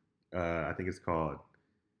episode. I think it's called.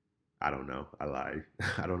 I don't know. I lied.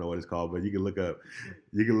 I don't know what it's called, but you can look up.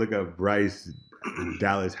 You can look up Bryce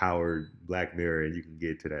Dallas Howard Black Mirror, and you can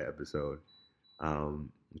get to that episode.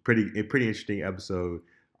 Pretty interesting episode.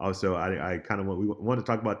 Also, I kind of want to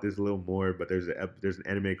talk about this a little more, but there's an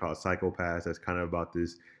anime called Psycho-Pass that's kind of about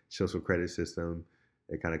this social credit system.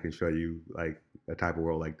 It kind of can show you like a type of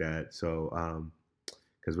world like that. So,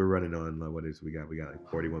 because we're running on what is we got like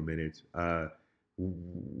 41 minutes.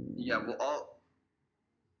 Yeah, well,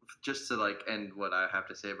 just to like end what I have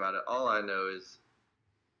to say about it, all I know is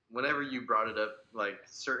whenever you brought it up, like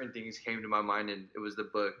certain things came to my mind, and it was the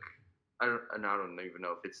book. I don't even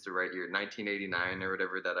know if it's the right year, 1989 or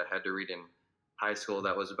whatever, that I had to read in high school.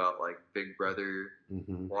 That was about like Big Brother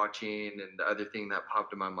watching, and the other thing that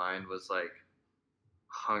popped in my mind was like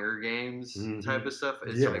Hunger Games type of stuff.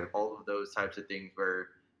 It's like all of those types of things where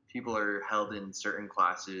people are held in certain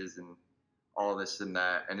classes and all this and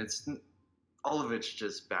that, and it's all of it's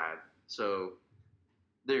just bad. So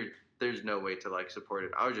there's no way to like support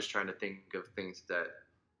it. I was just trying to think of things that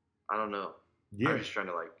I don't know. I'm just trying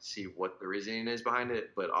to like see what the reasoning is behind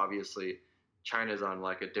it, but obviously China's on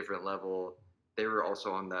like a different level. They were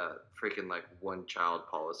also on that freaking like one child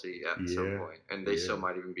policy at some point, and they still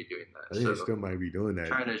might even be doing that. I think they still might be doing that.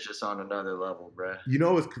 China's just on another level, bruh. You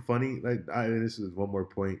know what's funny? Like, this is one more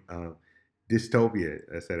point. Dystopia.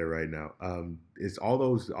 I said it right now. It's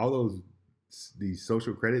all these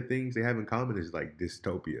social credit things they have in common is like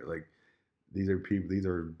dystopia. Like these are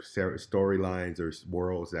storylines or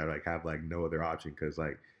worlds that like have like no other option because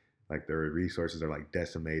like their resources are like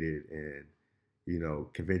decimated, and you know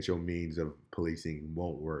conventional means of policing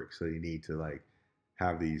won't work, so you need to like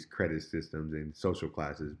have these credit systems and social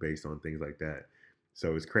classes based on things like that.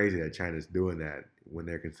 So it's crazy that China's doing that when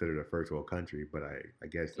they're considered a first world country, but I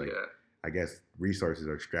guess I guess resources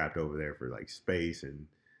are strapped over there for like space and,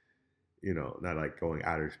 you know, not like going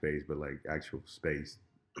outer space, but like actual space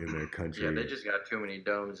in their country. Yeah, they just got too many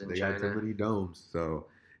domes in China. They got too many domes. So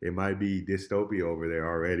it might be dystopia over there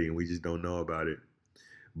already, and we just don't know about it.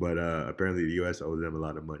 But apparently the U.S. owes them a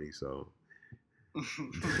lot of money, so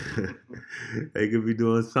they could be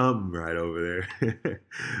doing something right over there.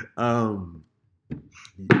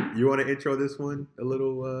 You want to intro this one a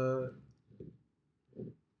little?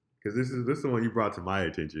 Because this is the one you brought to my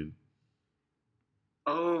attention.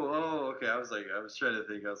 Oh, okay. I was trying to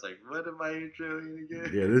think. I was like, what am I introing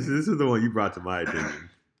again? Yeah, this is the one you brought to my attention.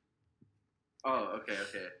 Oh, okay.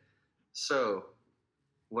 So,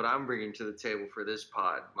 what I'm bringing to the table for this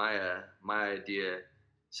pod, my idea,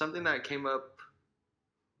 something that came up,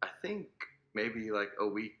 I think maybe like a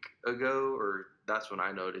week ago, or that's when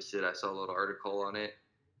I noticed it. I saw a little article on it,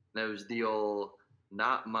 and it was the old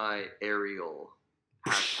 "not my Ariel"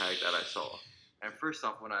 hashtag that I saw. And first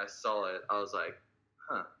off, when I saw it, I was like,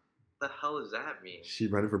 huh, the hell does that mean? She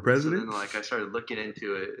running for president? So then, like, I started looking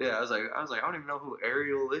into it. Yeah, I was like, I don't even know who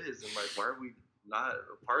Ariel is, and like, why are we not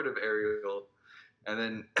a part of Ariel? And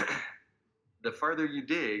then, the farther you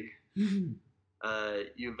dig, you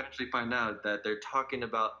eventually find out that they're talking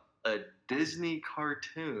about a Disney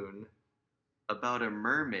cartoon about a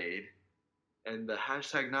mermaid, and the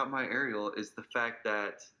hashtag "not my Ariel" is the fact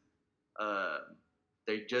that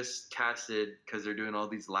they just casted, because they're doing all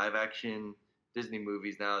these live action Disney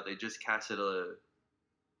movies now, they just casted a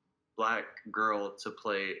black girl to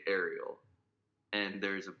play Ariel. And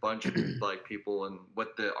there's a bunch of like people, and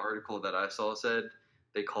what the article that I saw said,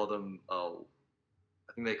 they called them, I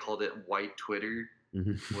think they called it white Twitter,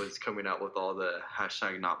 was coming out with all the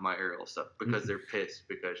hashtag "not my Ariel" stuff because they're pissed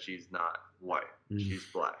because she's not white, she's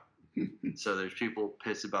black. So there's people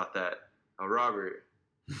pissed about that. Now, Robert,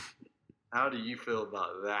 how do you feel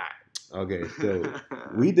about that? Okay, so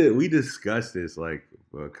we discussed this like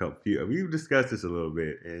we discussed this a little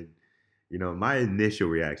bit, and you know my initial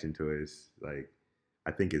reaction to it is like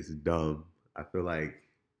I think it's dumb. I feel like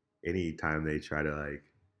anytime they try to like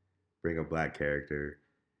bring a black character,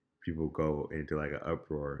 people go into like an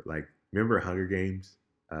uproar. Like remember Hunger Games?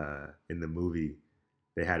 In the movie,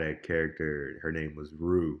 they had a character. Her name was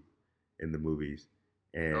Rue in the movies.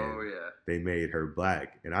 And they made her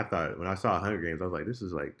black. And I thought, when I saw Hunger Games, I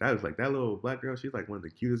was like, that little black girl, she's like one of the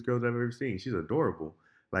cutest girls I've ever seen. She's adorable.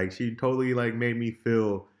 Like, she totally, like, made me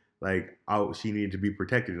feel like she needed to be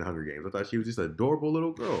protected in Hunger Games. I thought she was just an adorable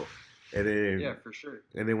little girl. And then Yeah, for sure.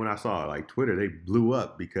 when I saw like Twitter, they blew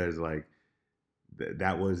up because like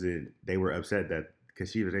that wasn't. They were upset that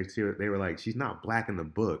because they were like she's not black in the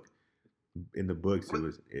book. In the books,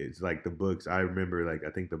 What? it's like the books. I remember like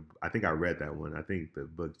I think I read that one. I think the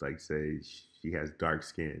books like say she has dark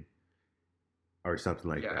skin or something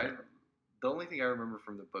like Yeah, that. the only thing I remember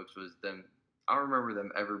from the books was them. I don't remember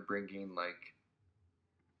them ever bringing like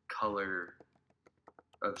color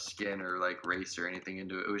of skin or like race or anything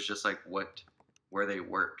into it. It was just like where they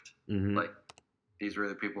worked. Mm-hmm. Like these were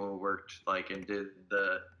the people who worked like and did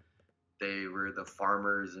they were the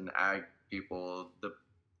farmers and ag people.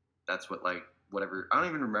 That's what like whatever. I don't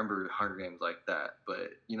even remember Hunger Games like that,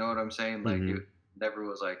 but you know what I'm saying? Like Mm-hmm. it never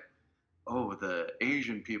was like, oh, the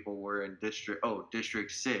Asian people were in District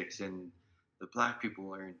 6 and the black people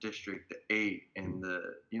were in District 8 and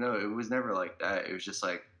it was never like that. It was just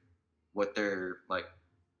like what their like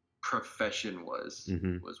profession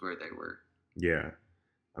Mm-hmm. was where they were. Yeah.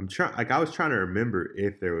 I'm trying. Like I was trying to remember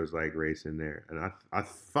if there was like race in there, and I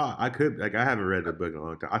thought I could. Like I haven't read the book in a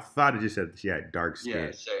long time. I thought it just said she had dark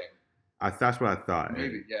Yeah, skin. same. That's what I thought.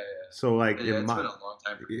 Maybe. And Yeah, so like yeah. in Yeah, it's been my a long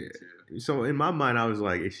time for me too. so in my mind, I was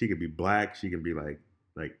like, if she could be black, she can be like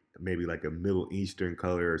maybe like a Middle Eastern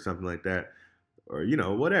color or something like that, or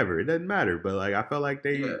whatever. It doesn't matter. But like Yeah.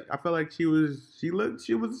 I felt like she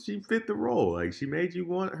fit the role. Like she made you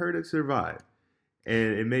want her to survive,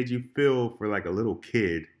 and it made you feel for like a little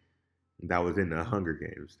kid that was in the Hunger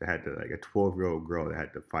Games that had to like a 12-year-old girl that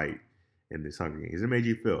had to fight in this Hunger Games. It made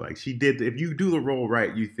you feel like she did. If you do the role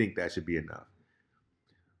right, you think that should be enough.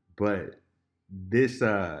 But this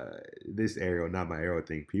Arrow, not my Arrow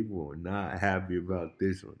thing, people are not happy about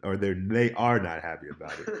this one, or they are not happy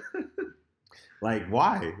about it. Like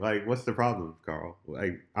why? Like what's the problem, Carl?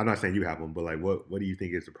 Like I'm not saying you have one, but like what do you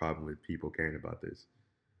think is the problem with people caring about this?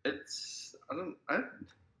 It's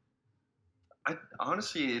I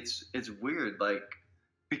honestly it's weird like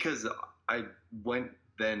because I went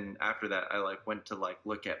then after that I like went to like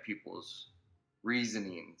look at people's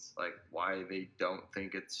reasonings like why they don't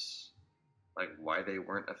think it's like why they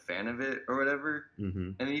weren't a fan of it or whatever.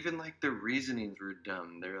 Mm-hmm. And even like the reasonings were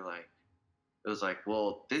dumb. They're like it was like,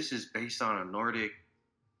 well, this is based on a Nordic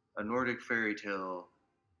fairy tale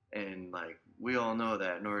and like we all know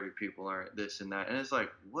that Nordic people aren't this and that. And it's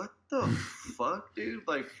like, what the fuck, dude?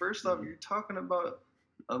 Like first off, you're talking about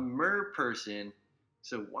a mer person.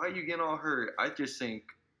 So why you getting all hurt? I think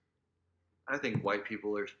white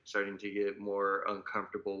people are starting to get more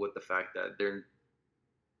uncomfortable with the fact that they're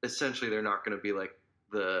not going to be like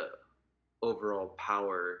the overall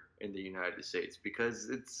power in the United States because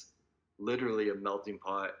it's literally a melting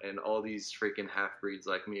pot and all these freaking half breeds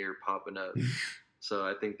like me are popping up. So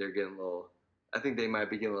I think they're getting a little. I think they might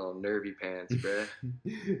be getting a little nervy pants, bruh.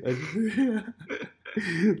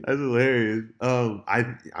 That's hilarious.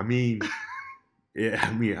 I mean, yeah,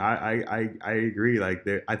 I mean, I agree. Like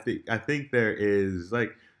there, I think there is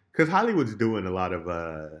like because Hollywood's doing a lot of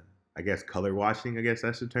I guess color washing. I guess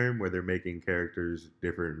that's the term where they're making characters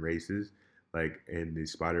different races. Like in the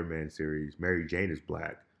Spider-Man series, Mary Jane is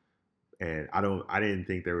black, and Oh, yeah. I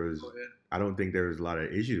don't think there was a lot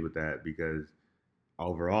of issues with that because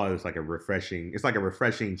overall it's like a refreshing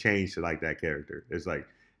change to like that character. It's like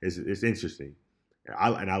it's interesting. I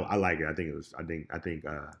like it. I think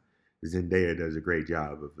Zendaya does a great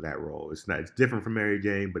job of that role. It's different from Mary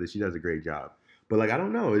Jane, but she does a great job. But like I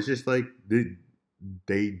don't know, it's just like they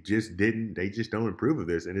just don't approve of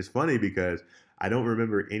this, and it's funny because I don't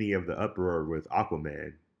remember any of the uproar with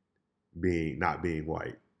Aquaman being not being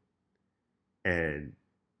white, and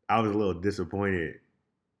I was a little disappointed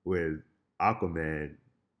with Aquaman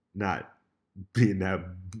not being that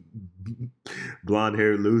blonde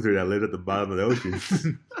haired loser that lived at the bottom of the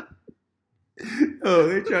ocean. Oh,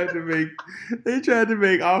 they tried to make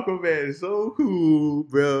Aquaman so cool,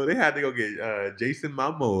 bro. They had to go get Jason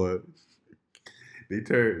Momoa. They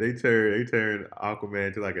turned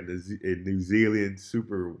Aquaman to like a New Zealand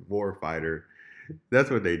super war fighter. That's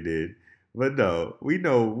what they did. But no, we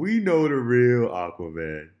know the real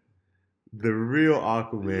Aquaman. The real Yeah.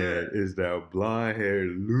 Aquaman is that blonde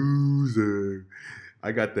haired loser.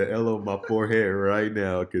 I got the L on my forehead right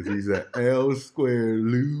now because he's an L square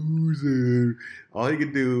loser. All he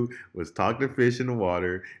could do was talk to fish in the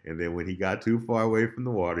water, and then when he got too far away from the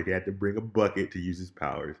water, he had to bring a bucket to use his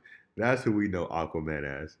powers. That's who we know Aquaman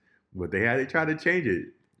as. But they tried to change it.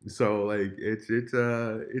 So like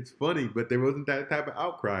it's funny, but there wasn't that type of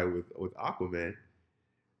outcry with Aquaman.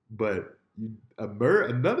 But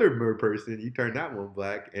another mer person, you turn that one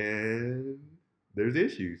black, and there's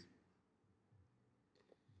issues.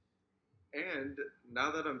 And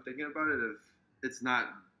now that I'm thinking about it, if it's not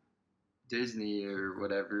Disney or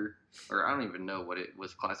whatever, or I don't even know what it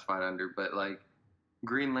was classified under, but like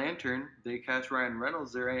Green Lantern, they cast Ryan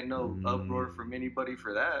Reynolds. There ain't no uproar from anybody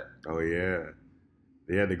for that. Oh yeah,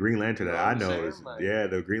 yeah. The Green Lantern You know that what I I'm know saying? is Like, yeah.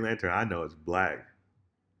 The Green Lantern I know is black.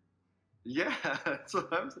 yeah, that's what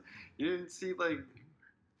I'm saying. You didn't see like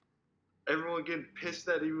everyone getting pissed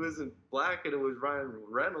that he wasn't black and it was Ryan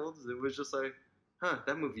Reynolds. It was just like, huh,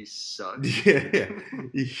 that movie sucked. Yeah,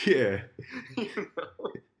 yeah, You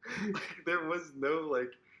know, like there was no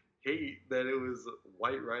like hate that it was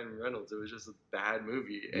white Ryan Reynolds. It was just a bad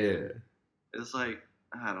movie, yeah. and it's like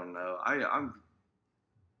I don't know.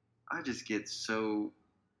 I just get so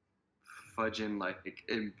fudging like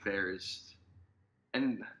embarrassed,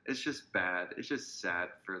 and it's just bad. It's just sad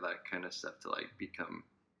for that kind of stuff to like become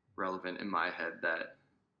relevant in my head. That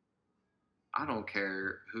I don't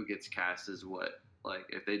care who gets cast as what. Like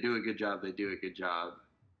if they do a good job, they do a good job,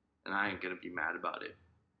 and I ain't gonna be mad about it.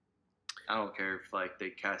 I don't care if like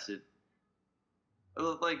they casted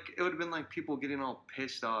like it would have been like people getting all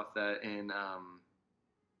pissed off that in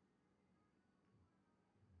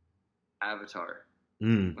Avatar.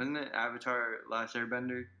 Mm. Wasn't it Avatar Last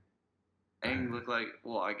Airbender? Aang looked like,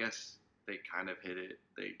 well, I guess they kind of hit it.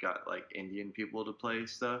 They got like Indian people to play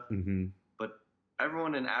stuff. Mm-hmm. But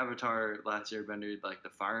everyone in Avatar Last Airbender, like the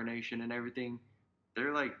Fire Nation and everything,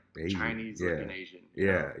 they're like Asian. Chinese Yeah. looking Asian.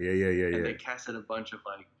 Yeah, yeah. And they casted a bunch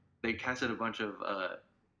of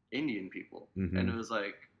Indian people. Mm-hmm. And it was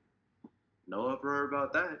like no uproar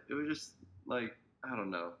about that. It was just like, I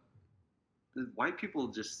don't know. The white people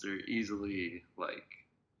just are easily like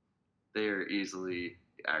they're easily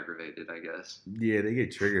aggravated, I guess. Yeah, they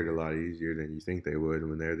get triggered a lot easier than you think they would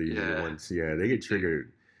when they're the ones. Yeah, they get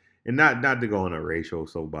triggered, and not to go on a racial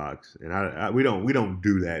soapbox, and we don't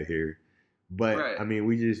do that here, but right. I mean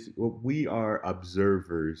we are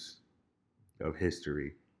observers of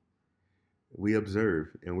history. We observe,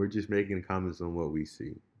 and we're just making comments on what we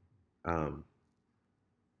see.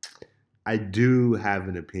 I do have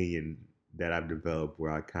an opinion that I've developed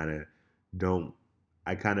where I kind of don't.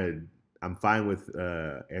 I'm fine with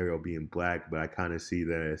Ariel being black, but I kind of see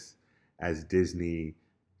this as Disney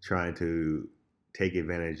trying to take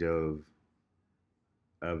advantage of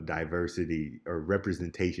diversity or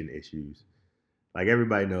representation issues. Like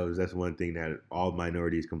everybody knows, that's one thing that all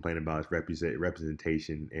minorities complain about is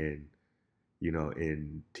representation in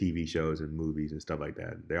TV shows and movies and stuff like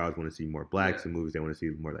that. They always want to see more blacks in movies. They want to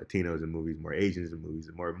see more Latinos in movies, more Asians in movies,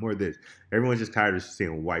 and more of this. Everyone's just tired of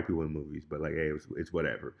seeing white people in movies, but like, hey, it's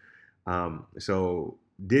whatever. So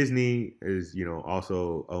Disney is,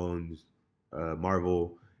 also owns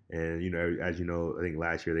Marvel, and as you know, I think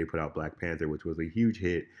last year they put out Black Panther, which was a huge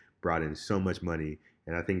hit, brought in so much money,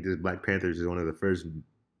 and I think this Black Panther is one of the first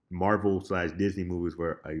Marvel/Disney movies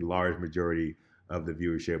where a large majority of the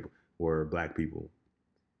viewership were black people,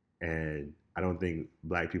 and I don't think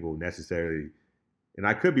black people necessarily, and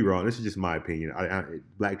I could be wrong. This is just my opinion.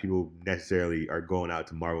 Black people necessarily are going out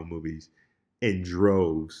to Marvel movies in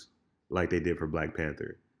droves like they did for Black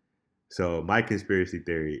Panther. So my conspiracy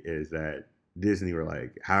theory is that Disney were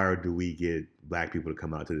like, how do we get black people to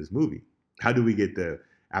come out to this movie? How do we get the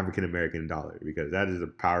African American dollar? Because that is a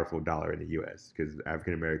powerful dollar in the U.S. Because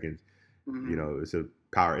African Americans, it's a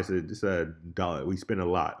power. It's a dollar. We spend a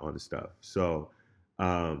lot on the stuff. So,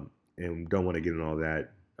 and don't want to get in all that.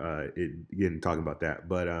 Talking about that,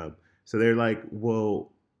 but so they're like,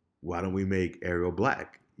 well, why don't we make Ariel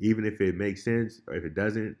black? Even if it makes sense or if it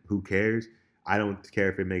doesn't, who cares? I don't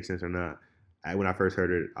care if it makes sense or not. When I first heard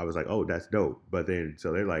it, I was like, oh, that's dope. But then,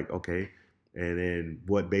 so they're like, okay. And then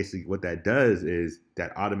what that does is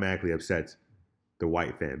that automatically upsets the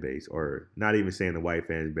white fan base, or not even saying the white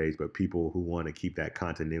fan base, but people who want to keep that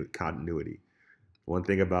continuity. One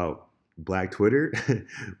thing about Black Twitter,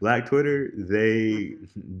 they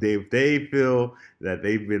feel that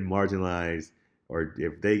they've been marginalized, or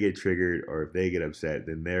if they get triggered or if they get upset,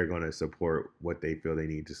 then they're going to support what they feel they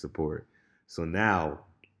need to support. So now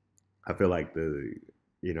I feel like and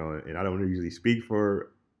I don't usually speak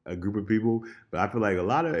for a group of people, but I feel like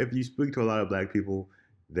if you speak to a lot of black people,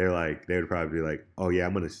 they would probably be like, oh yeah,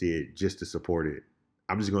 I'm going to see it just to support it.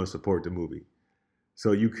 I'm just going to support the movie.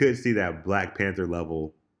 So you could see that Black Panther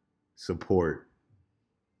level support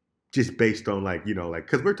just based on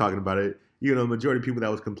because we're talking about it, majority of people that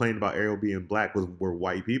was complaining about Ariel being black were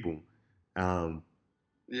white people. Yeah.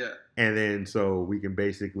 And then so we can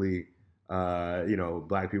basically,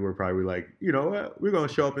 black people are probably like, we're going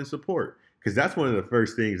to show up and support. Because that's one of the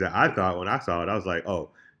first things that I thought when I saw it. I was like,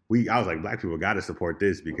 black people got to support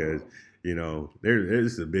this because,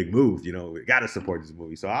 this is a big move. We got to support this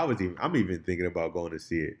movie. So I'm even thinking about going to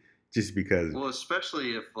see it. just because. Well,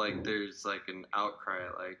 especially if like there's like an outcry,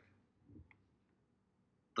 like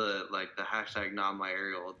the hashtag not my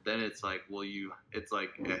Ariel, then it's like, well, it's like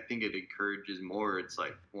I think it encourages more. It's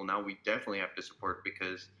like, well, now we definitely have to support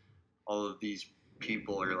because all of these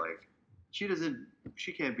people are like, she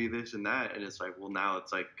can't be this and that, and it's like, well, now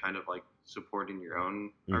it's like kind of like supporting your own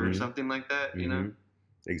or something like that, you know?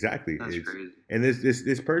 Exactly. That's crazy. And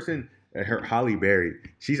this person, her Holly Berry,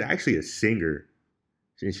 she's actually a singer,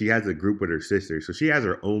 and she has a group with her sister, so she has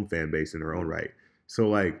her own fan base in her own right. So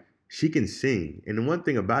like she can sing, and the one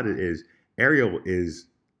thing about it is Ariel is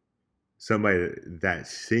somebody that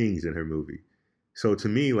sings in her movie. So to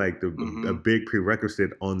me, like a big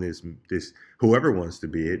prerequisite on this whoever wants to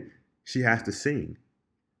be it, she has to sing.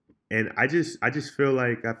 And I just feel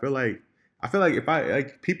like if I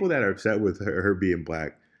like people that are upset with her being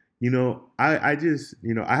black, I just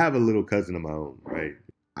I have a little cousin of my own, right?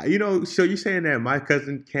 So you're saying that my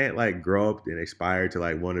cousin can't like grow up and aspire to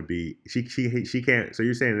like want to be she can't. So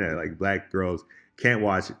you're saying that like black girls can't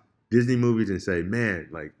watch Disney movies and say, man,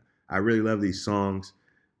 like I really love these songs.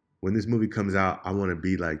 When this movie comes out, I want to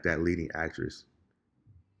be like that leading actress.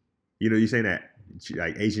 You're saying that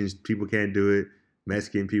like Asian people can't do it,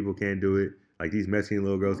 Mexican people can't do it, like these Mexican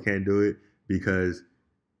little girls can't do it because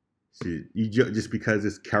just because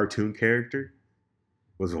this cartoon character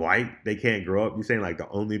was white, they can't grow up. You're saying like the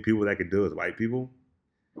only people that can do it is white people?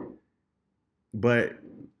 But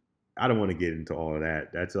I don't want to get into all of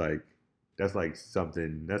that. That's like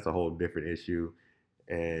something, that's a whole different issue.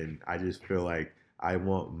 And I just feel like I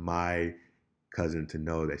want my cousin to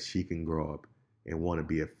know that she can grow up and want to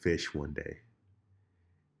be a fish one day.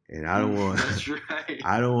 And I don't want That's right.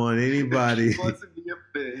 I don't want anybody. She wants to be a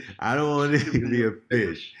fish. I don't want it to be a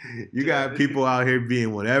fish. You got people out here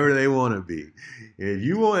being whatever they want to be. And if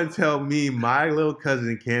you want to tell me my little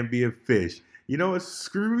cousin can't be a fish, you know what?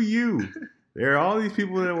 Screw you. There are all these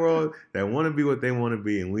people in the world that want to be what they want to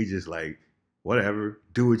be, and we just like, whatever,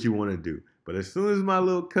 do what you want to do. But as soon as my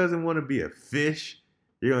little cousin want to be a fish,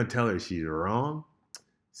 you're going to tell her she's wrong?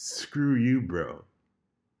 Screw you, bro.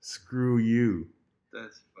 Screw you.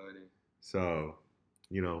 That's funny. So,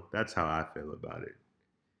 that's how I feel about it.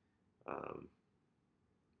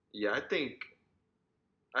 Yeah, I think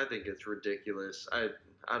it's ridiculous. I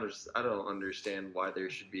don't understand why there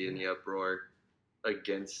should be any uproar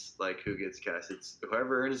against like who gets cast. It's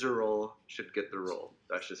whoever earns a role should get the role.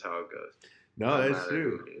 That's just how it goes. No, that's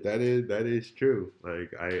true. That is true.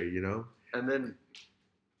 Like And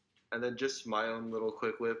then just my own little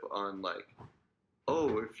quick whip on like,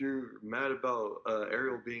 oh, if you're mad about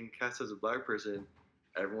Ariel being cast as a black person,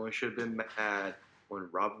 everyone should have been mad when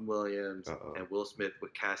Robin Williams and Will Smith were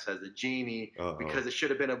cast as a genie because it should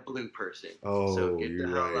have been a blue person. Oh, so get the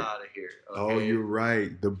hell out of here. Okay? Oh, you're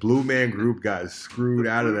right. The Blue Man Group got screwed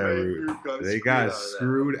out of that route. They got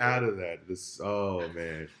screwed out of that. Oh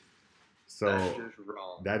man. So that's just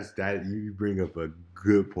wrong. That you bring up a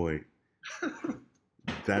good point.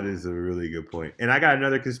 That is a really good point. And I got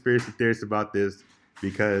another conspiracy theorist about this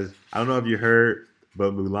because I don't know if you heard,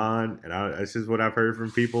 but Mulan, and this is what I've heard from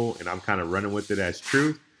people, and I'm kind of running with it as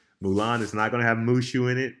truth. Mulan is not going to have Mushu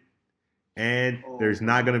in it, and there's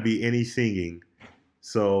not going to be any singing.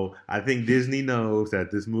 So I think Disney knows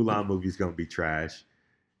that this Mulan movie is going to be trash.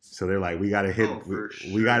 So they're like, we got to hit,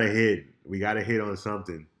 we got to hit on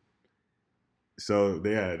something. So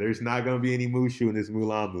yeah, there's not going to be any Mushu in this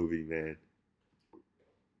Mulan movie, man.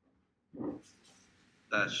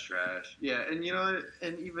 That's trash. Yeah, and you know what?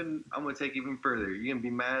 And even I'm gonna take even further. You're gonna be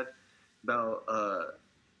mad about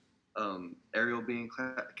Ariel being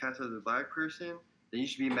cast as a black person. Then you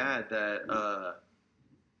should be mad that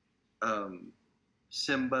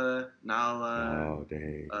Simba, Nala,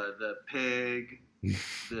 the pig,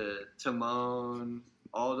 the Timon,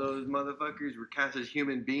 all those motherfuckers were cast as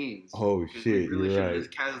human beings. Oh shit, really you're right.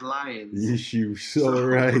 Just cast lions. Yes, you so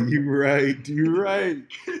right. You're right.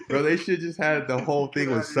 Bro, they should just have the whole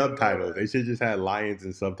thing with subtitles. They should just have lions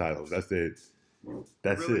and subtitles. That's it.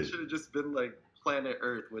 That's really it. Should have just been like Planet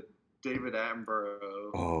Earth with David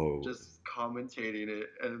Attenborough. Just commentating it,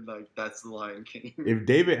 and like that's the Lion King. If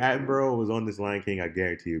David Attenborough was on this Lion King, I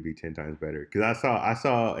guarantee it would be 10 times better. Because I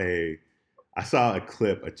saw a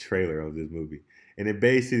clip, a trailer of this movie. And it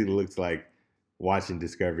basically looks like watching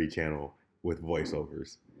Discovery Channel with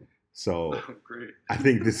voiceovers. So great. I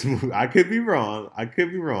think this movie, I could be wrong, but I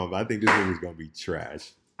think this movie is going to be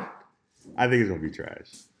trash. I think it's going to be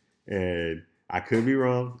trash. And I could be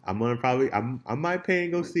wrong. I might pay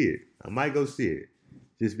and go see it. I might go see it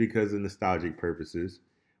just because of nostalgic purposes.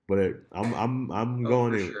 But I'm Oh,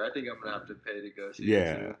 going for in. sure. I think I'm gonna have to pay to go see it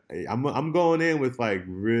Yeah, too. I'm going in with like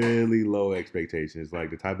really low expectations, like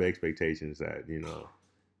the type of expectations that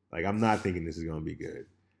like I'm not thinking this is gonna be good,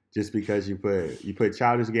 just because you put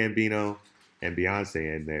Childish Gambino and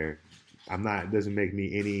Beyonce in there. I'm not. It doesn't make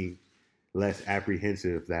me any less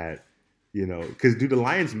apprehensive that because do the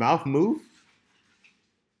lion's mouth move?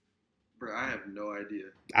 Bro, I have no idea.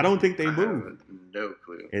 I don't think they I move, have no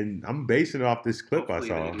clue. and I'm basing it off this clip I Hopefully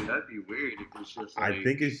they saw. do. That'd be weird if it's just I like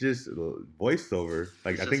think it's just voiceover.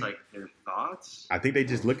 Like it's just like their thoughts. I think they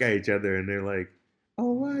just look at each other and they're like,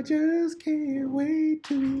 "Oh, I just can't wait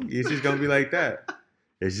to." It's just gonna be like that.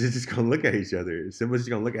 It's just gonna look at each other. Simba's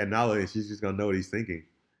just gonna look at Nala and she's just gonna know what he's thinking.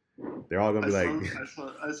 They're all gonna be like,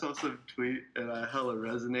 I saw some tweet and I hella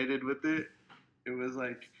resonated with it. It was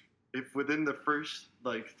like if within the first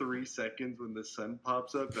like 3 seconds when the sun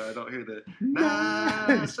pops up, I don't hear the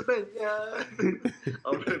nah, Sabella,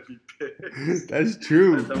 I'm gonna be pissed. That's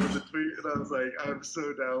true. And that was a tweet, and I was like, I'm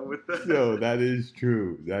so down with that. Yo, that is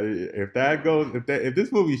true. That is if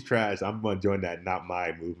this movie's trash, I'm gonna join that not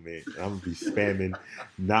my movement. I'm gonna be spamming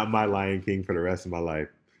not my Lion King for the rest of my life.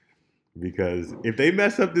 Because if they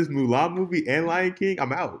mess up this Mulan movie and Lion King,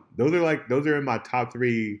 I'm out. Those are in my top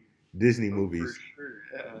 3 Disney movies. For sure,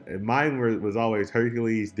 yeah. And mine was always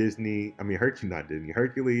Hercules, Disney. I mean Hercules, not Disney.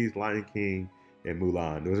 Hercules, Lion King, and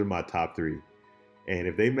Mulan. Those are my top 3. And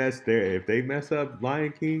if they mess up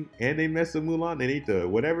Lion King and they mess up Mulan, they need to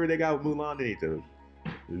whatever they got with Mulan, they need to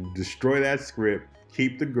destroy that script,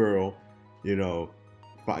 keep the girl,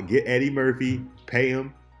 get Eddie Murphy, pay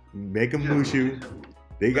him, make him Mushu.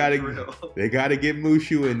 They gotta get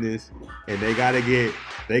Mushu in this, and they gotta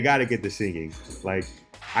get the singing. Like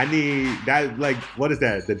I need that. Like what is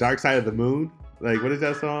that? The Dark Side of the Moon. Like what is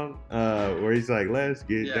that song? Where he's like, let's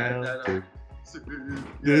get down. That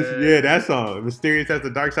song. Mysterious as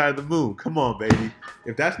the Dark Side of the Moon. Come on, baby.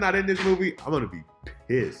 If that's not in this movie, I'm gonna be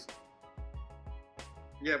pissed.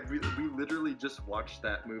 Yeah, we literally just watched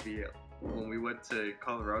that movie when we went to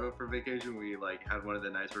Colorado for vacation. We like had one of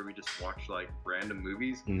the nights where we just watched like random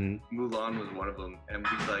movies. Mm-hmm. Mulan was one of them, and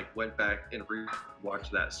we like went back and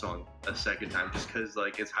re-watched that song a second time just because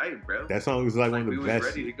like it's hype, bro. That song is like one of the we best. We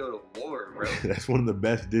was ready to go to war, bro. That's one of the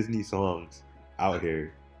best Disney songs out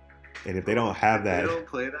here. And if they don't have that, they don't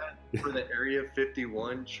play that for the Area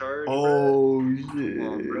 51 chart. Oh bro. shit, Come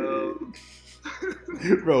on, bro.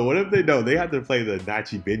 Bro, what if they don't? They have to play the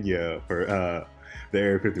Nachi Binya for the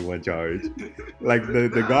Area 51 charge. Like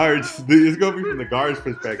the guards, it's gonna be from the guards'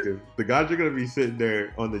 perspective. The guards are gonna be sitting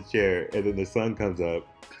there on the chair, and then the sun comes up,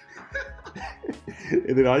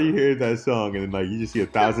 and then all you hear is that song, and then like you just see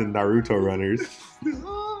 1,000 Naruto runners,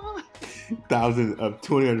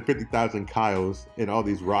 250,000 Kyles, and all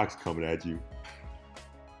these rocks coming at you.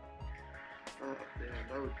 Oh damn,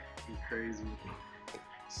 that would be crazy.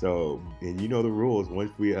 So, and you know the rules.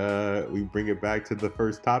 Once we bring it back to the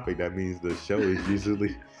first topic, that means the show is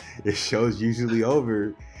usually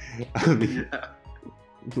over. I mean,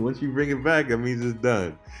 once you bring it back, that means it's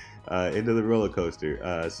done. Into the roller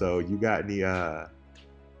coaster. So you got any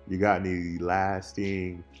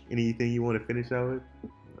lasting anything you want to finish out with?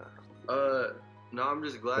 No, I'm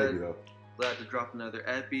just glad to drop another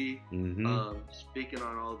epi. Mm-hmm. Speaking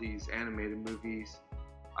on all these animated movies,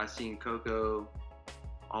 I seen Coco.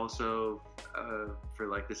 Also, for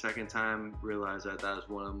like the second time, realized that was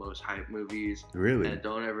one of the most hype movies. Really? And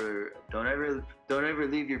don't ever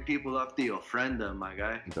leave your people off the ofrenda, my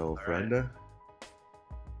guy. The ofrenda? Right.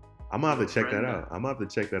 I'm gonna have to check that out.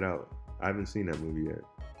 I haven't seen that movie yet.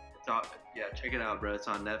 Yeah, check it out, bro. It's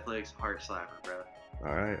on Netflix. Heart slapper, bro.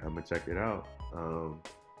 All right, I'm gonna check it out.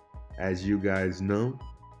 As you guys know,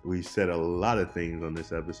 we said a lot of things on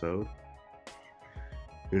this episode.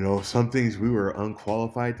 Some things we were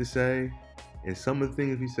unqualified to say, and some of the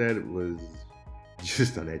things we said was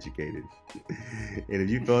just uneducated. And if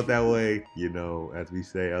you felt that way, as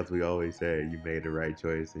we always say, you made the right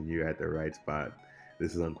choice and you're at the right spot.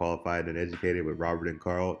 This is Unqualified and Educated with Robert and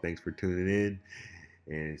Carl. Thanks for tuning in,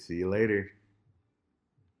 and see you later.